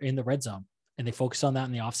the red zone, and they focused on that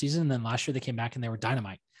in the offseason. And then last year they came back and they were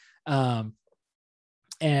dynamite. And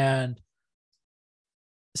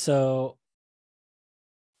so,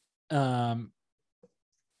 as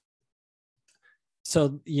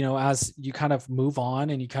you kind of move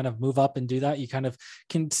on and you kind of move up and do that, you kind of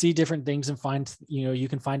can see different things and find, you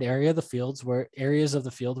can find areas of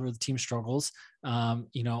the field where the team struggles.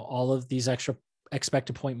 All of these extra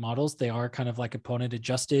expected point models, they are kind of like opponent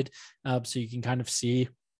adjusted. So you can kind of see,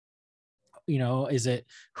 is it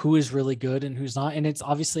who is really good and who's not? And it's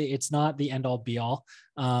obviously, it's not the end all be all.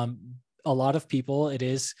 A lot of people, it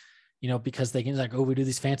is, because they can like, oh, we do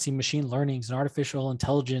these fancy machine learnings and artificial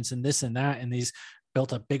intelligence and this and that. And these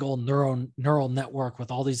built a big old neural network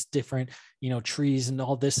with all these different, trees and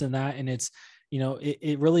all this and that. And it's,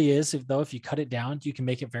 it really is, if you cut it down, you can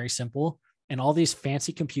make it very simple. And all these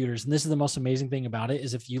fancy computers, and this is the most amazing thing about it,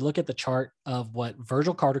 is if you look at the chart of what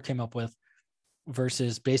Virgil Carter came up with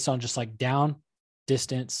versus based on just like down,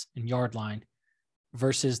 distance, and yard line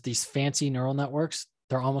versus these fancy neural networks,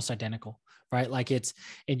 they're almost identical, right? Like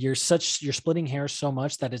you're splitting hairs so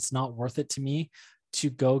much that it's not worth it to me to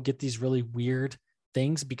go get these really weird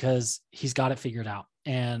things, because he's got it figured out.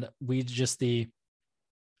 And we just the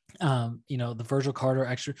Virgil Carter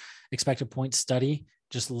extra expected point study,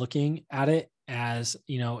 just looking at it as,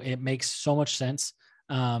 it makes so much sense.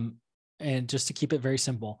 And just to keep it very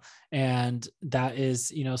simple. And that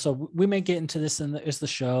is, so we may get into this as the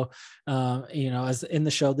show, as in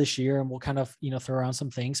the show this year, and we'll kind of, throw around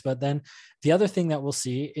some things. But then the other thing that we'll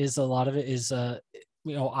see is a lot of it is,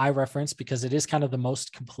 I reference, because it is kind of the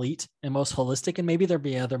most complete and most holistic, and maybe there'll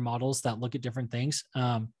be other models that look at different things.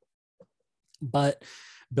 But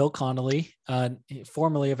Bill Connolly,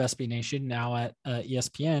 formerly of SB Nation, now at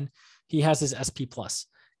ESPN, he has his SP Plus.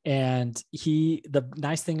 And the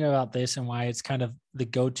nice thing about this and why it's kind of the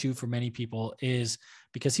go-to for many people is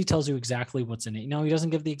because he tells you exactly what's in it. He doesn't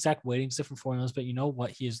give the exact weightings, different formulas, but you know what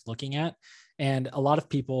he is looking at. And a lot of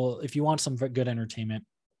people, if you want some good entertainment,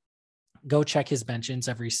 go check his mentions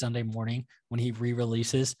every Sunday morning when he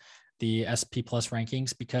re-releases the SP Plus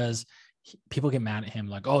rankings, because people get mad at him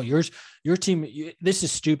like, oh, your team, this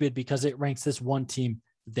is stupid because it ranks this one team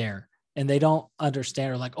there. And they don't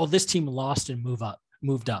understand, or like, oh, this team lost and moved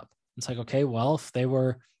up. It's like, okay, well,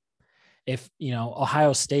 if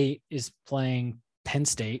Ohio State is playing Penn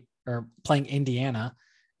State or playing Indiana,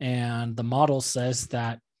 and the model says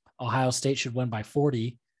that Ohio State should win by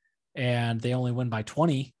 40 and they only win by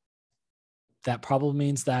 20, that probably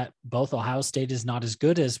means that both Ohio State is not as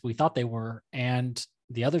good as we thought they were, and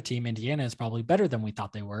the other team, Indiana, is probably better than we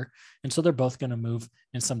thought they were. And so they're both going to move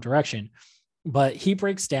in some direction. But he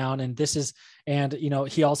breaks down, and people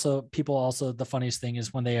also, the funniest thing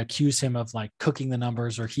is when they accuse him of like cooking the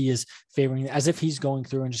numbers, or he is favoring, as if he's going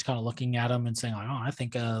through and just kind of looking at them and saying, like, oh, I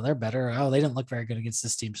think they're better. Oh, they didn't look very good against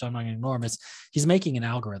this team, so I'm not going to ignore them. He's making an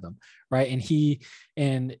algorithm, right?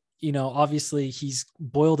 And obviously he's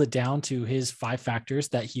boiled it down to his 5 factors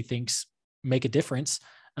that he thinks make a difference.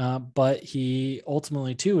 But he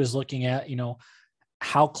ultimately too is looking at,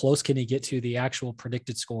 how close can he get to the actual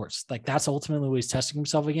predicted scores? Like that's ultimately what he's testing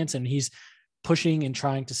himself against. And he's pushing and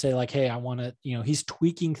trying to say like, hey, I want to, he's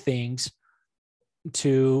tweaking things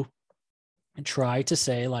to try to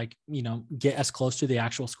say like, get as close to the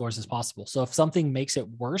actual scores as possible. So if something makes it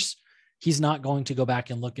worse, he's not going to go back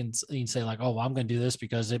and look and say like, oh, well, I'm going to do this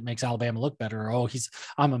because it makes Alabama look better. Or,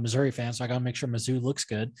 I'm a Missouri fan, so I got to make sure Mizzou looks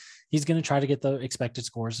good. He's going to try to get the expected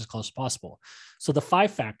scores as close as possible. So the 5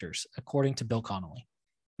 factors, according to Bill Connolly,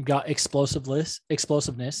 we've got explosiveness,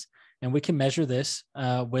 and we can measure this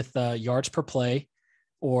with yards per play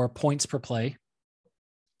or points per play.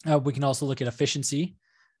 We can also look at efficiency,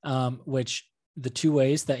 which the 2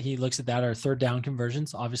 ways that he looks at that are third down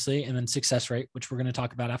conversions, obviously, and then success rate, which we're going to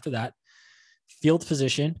talk about after that. Field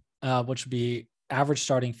position, which would be average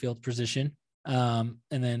starting field position. And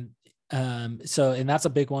that's a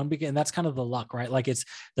big one, and that's kind of the luck, right? Like it's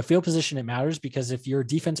the field position. It matters because if your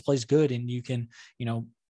defense plays good and you can,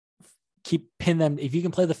 pin them, if you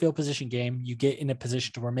can play the field position game, you get in a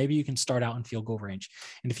position to where maybe you can start out in field goal range.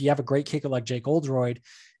 And if you have a great kicker like Jake Oldroyd,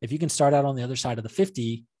 if you can start out on the other side of the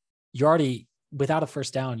 50, you're already, without a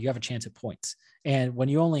first down, you have a chance at points. And when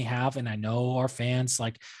you only have, and I know our fans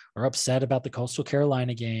like are upset about the Coastal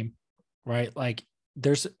Carolina game, right? Like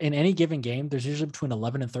there's in any given game, there's usually between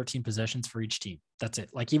 11 and 13 possessions for each team. That's it.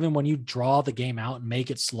 Like even when you draw the game out and make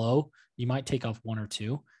it slow, you might take off 1 or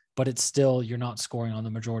 2, but it's still, you're not scoring on the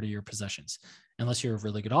majority of your possessions. unless you're a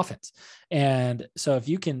really good offense. And so if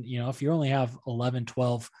you can, if you only have 11,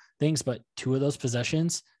 12 things, but 2 of those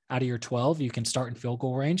possessions out of your 12, you can start in field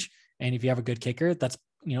goal range. And if you have a good kicker, that's,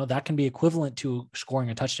 that can be equivalent to scoring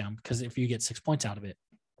a touchdown, because if you get 6 points out of it.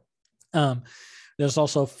 There's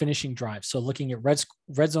also finishing drives. So looking at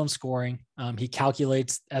red zone scoring, he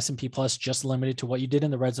calculates S&P plus just limited to what you did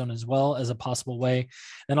in the red zone as well as a possible way.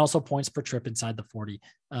 Then also points per trip inside the 40.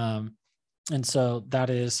 And so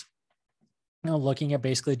that is, looking at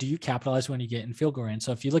basically, do you capitalize when you get in field goal range?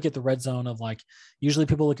 So if you look at the red zone of usually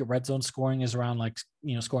people look at red zone scoring as around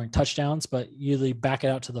scoring touchdowns, but usually back it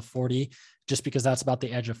out to the 40, just because that's about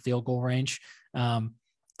the edge of field goal range.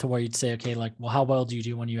 To where you'd say, okay, well, how well do you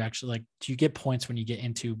do when you actually do you get points when you get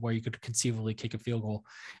into where you could conceivably kick a field goal?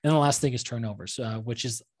 And the last thing is turnovers, which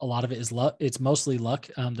is a lot of it is luck. It's mostly luck.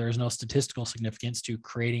 There is no statistical significance to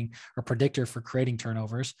creating or predictor for creating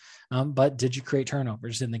turnovers. But did you create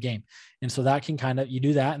turnovers in the game? And so that can you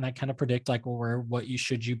do that, and that kind of predict what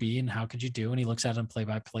should you be and how could you do? And he looks at it on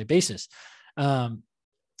play-by-play basis.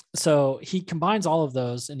 So he combines all of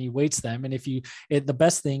those and he weights them. And the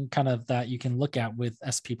best thing that you can look at with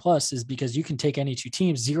SP plus is because you can take any 2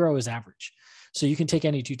 teams. 0 is average. So you can take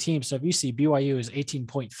any 2 teams. So if you see BYU is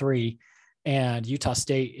 18.3 and Utah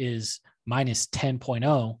State is minus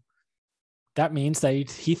 10.0, that means that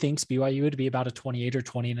he thinks BYU would be about a 28 or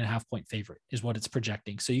 20.5 point favorite is what it's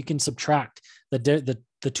projecting. So you can subtract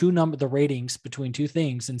the ratings between 2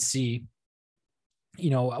 things and see,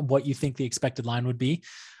 what you think the expected line would be.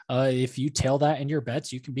 If you tail that in your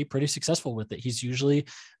bets, you can be pretty successful with it. He's usually,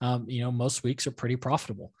 most weeks are pretty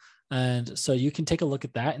profitable. And so you can take a look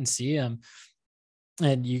at that and see, and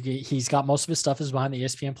he's got most of his stuff is behind the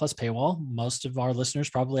ESPN Plus paywall. Most of our listeners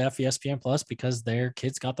probably have ESPN Plus because their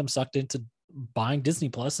kids got them sucked into buying Disney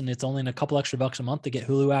Plus, and it's only a couple extra bucks a month to get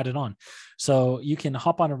Hulu added on. So you can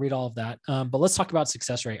hop on and read all of that. But let's talk about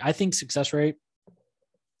success rate. I think success rate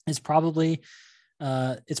is probably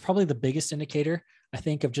it's probably the biggest indicator, I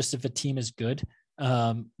think, of just if a team is good.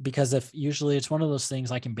 Because if usually it's one of those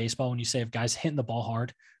things like in baseball, when you say if guys hitting the ball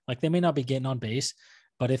hard, they may not be getting on base,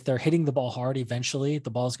 but if they're hitting the ball hard, eventually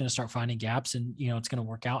the ball is going to start finding gaps and, it's going to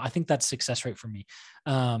work out. I think that's success rate for me.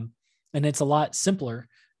 And it's a lot simpler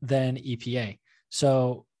than EPA.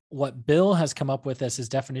 So what Bill has come up with as his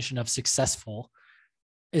definition of successful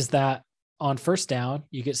is that on first down,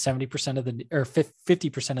 you get 70% of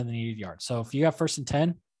 50% of the needed yards. So if you have 1st and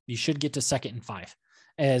 10, you should get to 2nd and 5,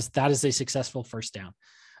 as that is a successful first down.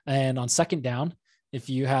 And on 2nd down, if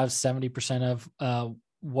you have 70% of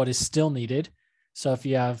what is still needed. So if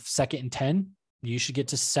you have 2nd and 10, you should get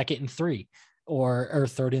to 2nd and 3 or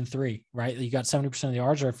 3rd and 3, right? You got 70% of the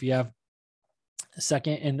yards. Or if you have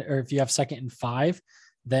 2nd and 5,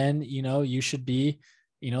 then, you should be,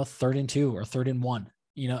 3rd and 2 or 3rd and 1.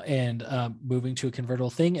 And moving to a convertible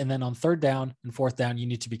thing. And then on 3rd down and 4th down, you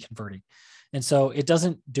need to be converting. And so it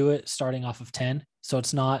doesn't do it starting off of 10. So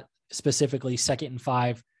it's not specifically 2nd and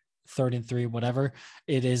 5, 3rd and 3, whatever.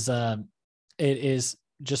 It is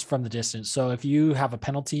just from the distance. So if you have a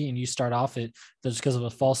penalty and you start off that's because of a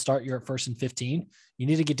false start, you're at 1st and 15, you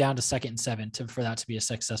need to get down to 2nd and 7 for that to be a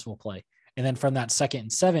successful play. And then from that 2nd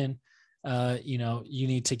and 7, you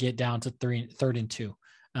need to get down to 3rd and 2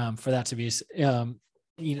 for that to be,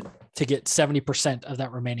 to get 70% of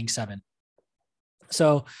that remaining 7.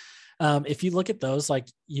 So if you look at those,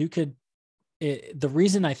 the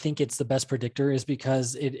reason I think it's the best predictor is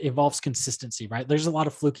because it involves consistency, right? There's a lot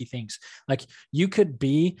of fluky things. You could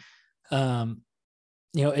be,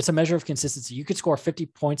 it's a measure of consistency. You could score 50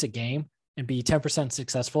 points a game and be 10%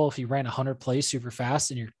 successful if you ran 100 plays super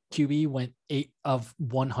fast and your QB went 8 of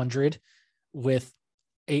 100 with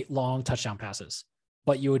 8 long touchdown passes.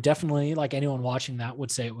 But you would definitely, anyone watching that would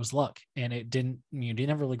say it was luck, and you didn't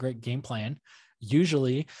have a really great game plan.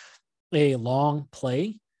 Usually a long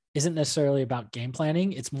play isn't necessarily about game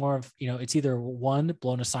planning. It's more of, it's either one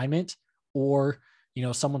blown assignment or,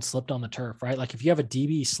 someone slipped on the turf, right? If you have a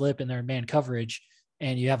DB slip in their man coverage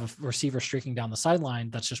and you have a receiver streaking down the sideline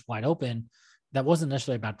that's just wide open, that wasn't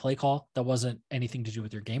necessarily a bad play call. That wasn't anything to do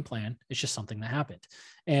with your game plan. It's just something that happened.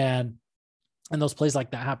 And those plays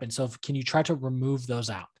like that happen. So can you try to remove those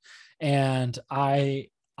out? And I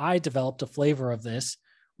developed a flavor of this,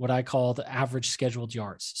 what I call the average scheduled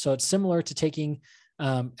yards. So it's similar to taking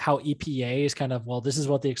how EPA is kind of, well, this is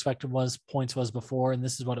what the expected points was before, and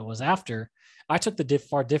this is what it was after. I took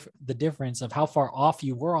the difference of how far off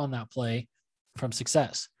you were on that play from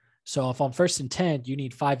success. So if on 1st and 10, you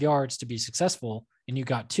need 5 yards to be successful and you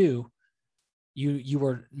got 2, you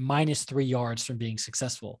were minus 3 yards from being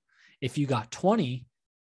successful. If you got 20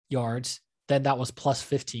 yards, then that was plus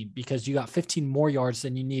 15 because you got 15 more yards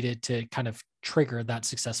than you needed to kind of trigger that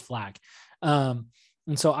success flag. And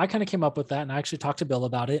so I kind of came up with that, and I actually talked to Bill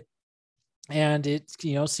about it, and it,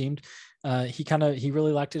 seemed he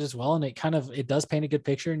really liked it as well. And it does paint a good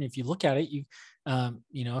picture. And if you look at it,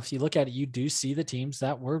 you do see the teams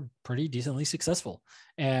that were pretty decently successful,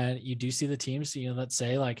 and you do see the teams, that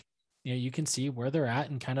say like, you can see where they're at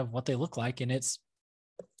and kind of what they look like. And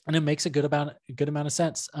it makes a good amount of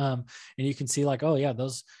sense. And you can see like, oh yeah,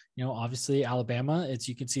 those, obviously Alabama,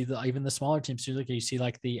 you can see even the smaller teams too. Like you see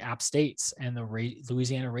like the App States and the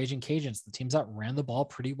Louisiana Raging Cajuns, the teams that ran the ball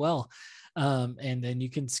pretty well. And then you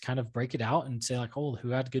can kind of break it out and say like, oh, who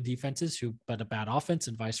had good defenses, but a bad offense,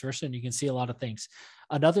 and vice versa. And you can see a lot of things.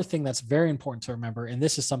 Another thing that's very important to remember, and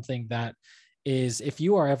this is something that is, if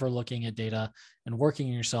you are ever looking at data and working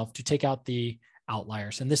in yourself, to take out the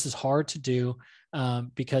outliers. And this is hard to do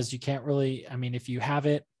because you can't really, if you have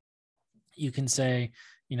it, you can say,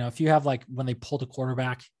 if you have like when they pulled a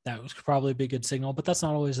quarterback, that was probably a good signal, but that's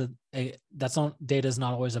not always data is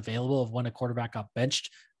not always available of when a quarterback got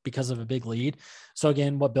benched because of a big lead. So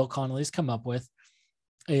again, what Bill Connolly's come up with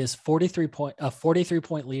is 43 point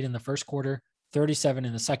lead in the first quarter, 37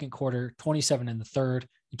 in the second quarter, 27 in the third,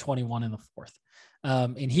 and 21 in the fourth.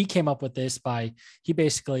 And he came up with this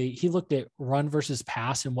he looked at run versus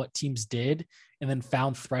pass and what teams did, and then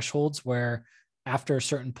found thresholds where after a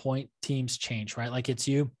certain point teams change, right? Like it's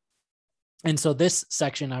you. And so this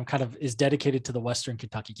section is dedicated to the Western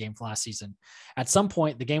Kentucky game from last season. At some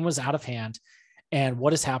point, the game was out of hand, and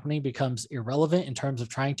what is happening becomes irrelevant in terms of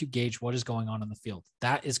trying to gauge what is going on the field.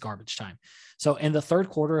 That is garbage time. So in the third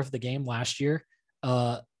quarter of the game last year,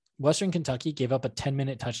 Western Kentucky gave up a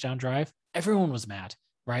 10-minute touchdown drive. Everyone was mad,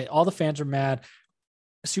 right? All the fans were mad,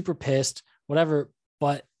 super pissed, whatever,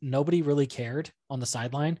 but nobody really cared on the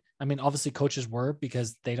sideline. Obviously coaches were,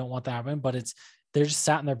 because they don't want that to happen, but they're just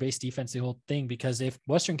sat in their base defense the whole thing, because if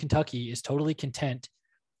Western Kentucky is totally content,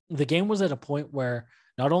 the game was at a point where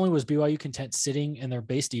not only was BYU content sitting in their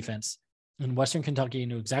base defense, and Western Kentucky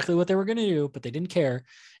knew exactly what they were going to do, but they didn't care.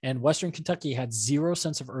 And Western Kentucky had zero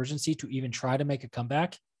sense of urgency to even try to make a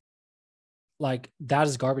comeback. Like that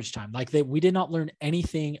is garbage time. Like we did not learn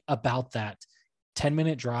anything about that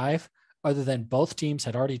 10-minute drive other than both teams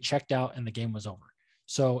had already checked out and the game was over.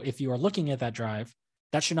 So if you are looking at that drive,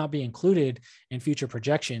 that should not be included in future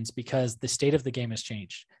projections, because the state of the game has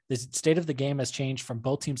changed. The state of the game has changed from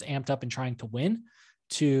both teams amped up and trying to win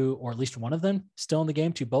to, or at least one of them still in the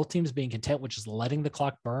game, to both teams being content, which is letting the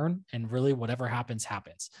clock burn and really whatever happens,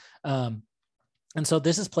 happens. And so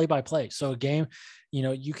this is play by play. So a game,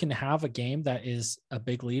 you can have a game that is a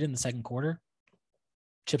big lead in the second quarter,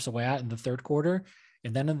 chips away at in the third quarter.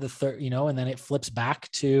 And then in the third, and then it flips back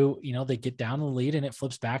to, they get down the lead, and it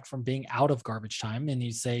flips back from being out of garbage time. And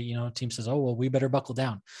you say, team says, oh, well, we better buckle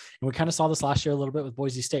down. And we kind of saw this last year a little bit with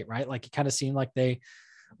Boise State, right? Like it kind of seemed like they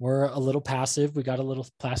were a little passive. We got a little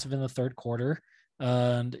passive in the third quarter,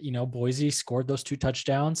 and, Boise scored those 2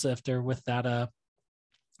 touchdowns after with that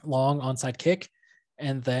long onside kick.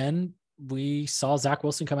 And then we saw Zach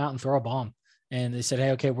Wilson come out and throw a bomb, and they said, hey,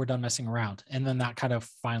 okay, we're done messing around. And then that kind of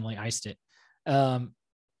finally iced it.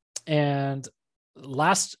 And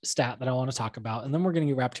last stat that I want to talk about, and then we're going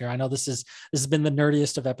to get wrapped here. I know this has been the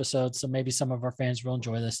nerdiest of episodes, so maybe some of our fans will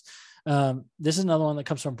enjoy this. This is another one that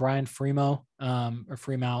comes from Brian Fremeau,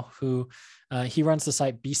 who he runs the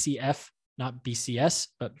site BCF, not BCS,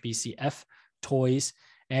 but BCF Toys.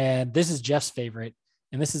 And this is Jeff's favorite,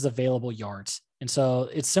 and this is available yards. And so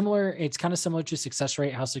it's similar. It's kind of similar to success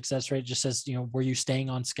rate, how success rate just says, were you staying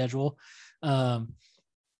on schedule?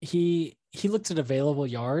 He looks at available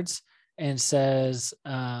yards and says,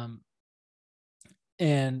 and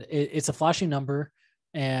it's a flashy number.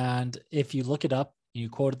 And if you look it up, you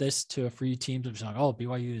quoted this to a few teams, it's like, oh,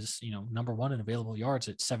 BYU is, number 1 in available yards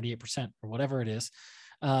at 78% or whatever it is.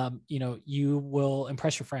 You will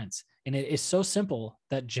impress your friends. And it is so simple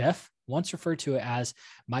that Jeff once referred to it as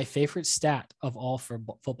my favorite stat of all for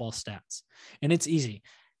football stats. And it's easy.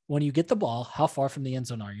 When you get the ball, how far from the end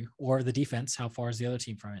zone are you? Or the defense, how far is the other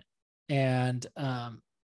team from it? And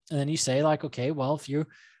then you say like, okay, well, if you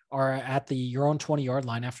are at your own 20-yard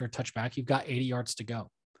line after a touchback, you've got 80 yards to go.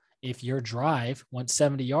 If your drive went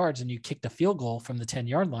 70 yards and you kicked a field goal from the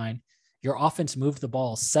 10-yard line, your offense moved the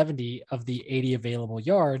ball 70 of the 80 available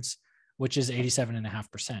yards, which is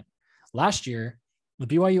 87.5%. Last year, the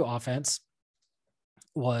BYU offense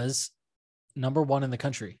was number 1 in the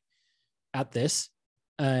country at this.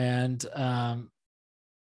 And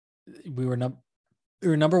we were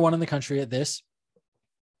number 1 in the country at this.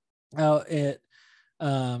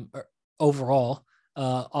 Overall,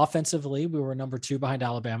 offensively, we were number 2 behind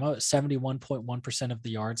Alabama, 71.1% of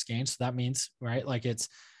the yards gained. So that means, right, like it's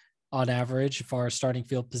on average, if our average starting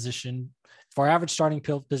field position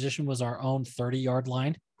was our own 30-yard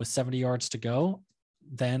line with 70 yards to go,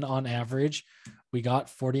 then on average, we got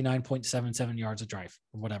 49.77 yards a drive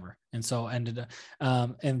or whatever. And so and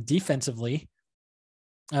defensively,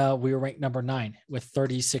 we were ranked number 9 with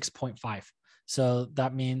 36.5. So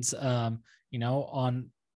that means, on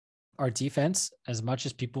our defense, as much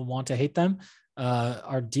as people want to hate them,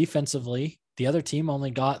 our defensively, the other team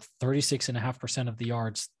only got 36.5% of the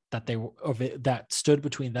yards that stood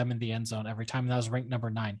between them and the end zone every time. And that was ranked number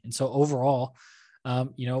 9. And so overall,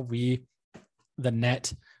 the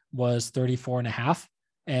net was 34.5,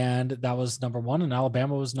 and that was number 1. And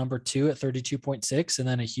Alabama was number 2 at 32.6, and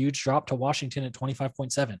then a huge drop to Washington at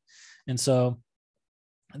 25.7. And so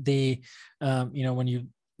when you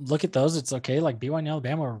look at those, it's okay. Like BYU and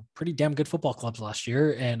Alabama are pretty damn good football clubs last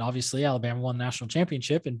year. And obviously Alabama won the national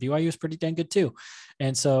championship, and BYU is pretty dang good too.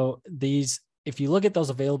 And so if you look at those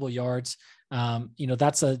available yards,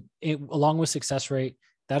 that's along with success rate,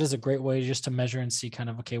 that is a great way just to measure and see kind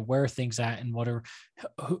of, okay, where are things at and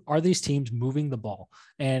are these teams moving the ball?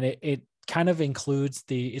 And it kind of includes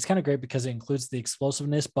it's kind of great because it includes the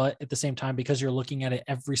explosiveness, but at the same time, because you're looking at it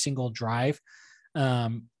every single drive,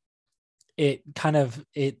 those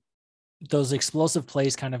explosive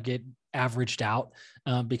plays kind of get averaged out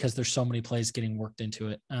because there's so many plays getting worked into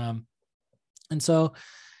it. And so,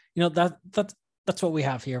 that's what we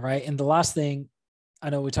have here, right? And the last thing, I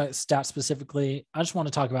know we talked stats specifically, I just want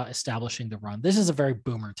to talk about establishing the run. This is a very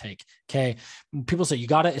boomer take. Okay. People say you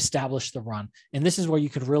got to establish the run. And this is where you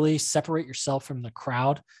could really separate yourself from the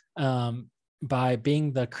crowd by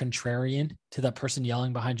being the contrarian to that person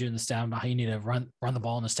yelling behind you in the stand about how you need to run the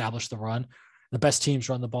ball and establish the run. The best teams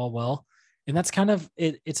run the ball well. And that's kind of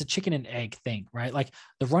it's a chicken and egg thing, right? Like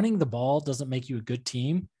the running the ball doesn't make you a good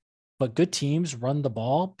team, but good teams run the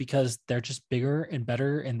ball because they're just bigger and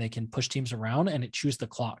better, and they can push teams around, and it chews the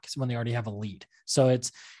clock when they already have a lead. So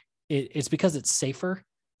it's because it's safer.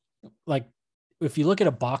 Like if you look at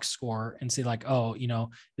a box score and see like,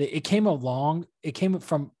 it came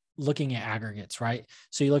from looking at aggregates, right?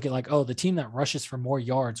 So you look at like, the team that rushes for more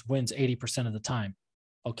yards wins 80% of the time.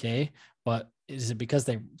 Okay. But is it because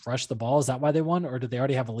they rushed the ball? Is that why they won? Or did they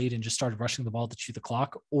already have a lead and just started rushing the ball to chew the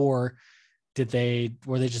clock? Or were they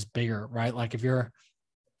just bigger, right? Like if you're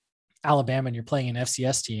Alabama and you're playing an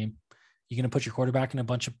FCS team, you're going to put your quarterback in a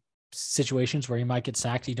bunch of situations where you might get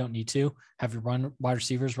sacked. You don't need to have your wide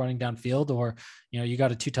receivers running downfield, or, you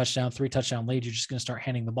got a 2-touchdown, 3-touchdown lead. You're just going to start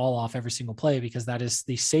handing the ball off every single play because that is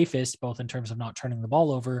the safest, both in terms of not turning the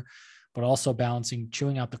ball over, but also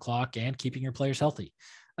chewing out the clock and keeping your players healthy.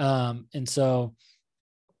 And so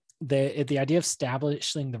the idea of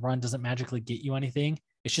establishing the run doesn't magically get you anything.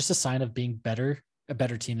 It's just a sign of being a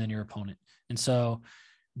better team than your opponent. And so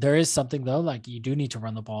there is something though, like you do need to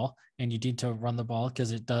run the ball, and you need to run the ball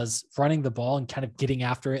because running the ball and kind of getting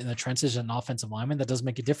after it in the trenches as an offensive lineman, that does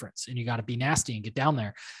make a difference, and you got to be nasty and get down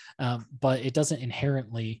there. But it doesn't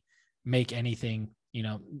inherently make anything,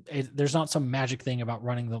 there's not some magic thing about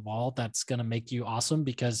running the ball that's going to make you awesome,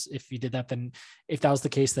 because if you did that, then if that was the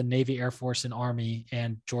case, then Navy, Air Force, and Army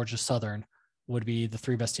and Georgia Southern would be the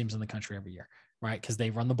 3 best teams in the country every year. Right? Because they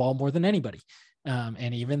run the ball more than anybody.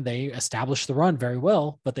 And even they establish the run very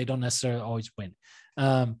well, but they don't necessarily always win.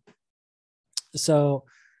 So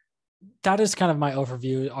that is kind of my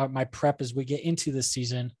overview, my prep as we get into this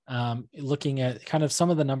season, looking at kind of some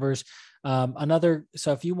of the numbers. So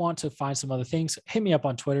if you want to find some other things, hit me up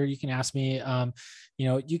on Twitter. You can ask me, a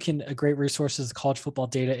great resource is the College Football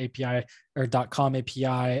Data API or .com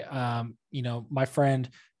API. My friend,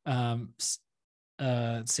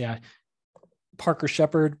 Parker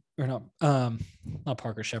Shepard, or no, not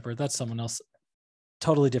Parker Shepard. That's someone else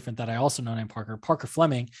totally different that I also know named Parker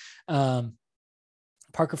Fleming.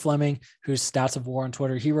 Parker Fleming, who's Stats of War on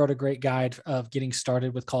Twitter. He wrote a great guide of getting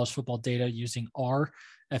started with college football data using R.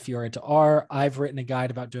 If you're into R, I've written a guide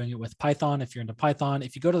about doing it with Python. If you're into Python,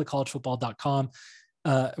 if you go to the collegefootball.com,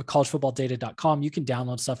 collegefootballdata.com, you can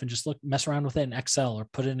download stuff and just mess around with it in Excel or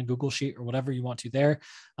put it in a Google Sheet or whatever you want to there.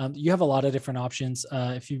 You have a lot of different options.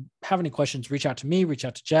 If you have any questions, reach out to me, reach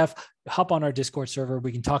out to Jeff, hop on our Discord server.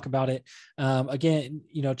 We can talk about it. Again,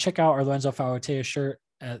 check out our Lorenzo Fauatea shirt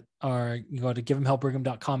you go to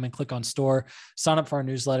givehimhellbrigham.com and click on store, sign up for our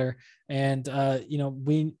newsletter. And,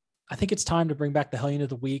 I think it's time to bring back the Hellion of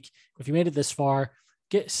the Week. If you made it this far,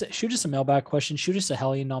 shoot us a mailbag question, shoot us a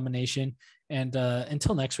Hellion nomination. And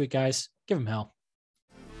until next week, guys, give him hell.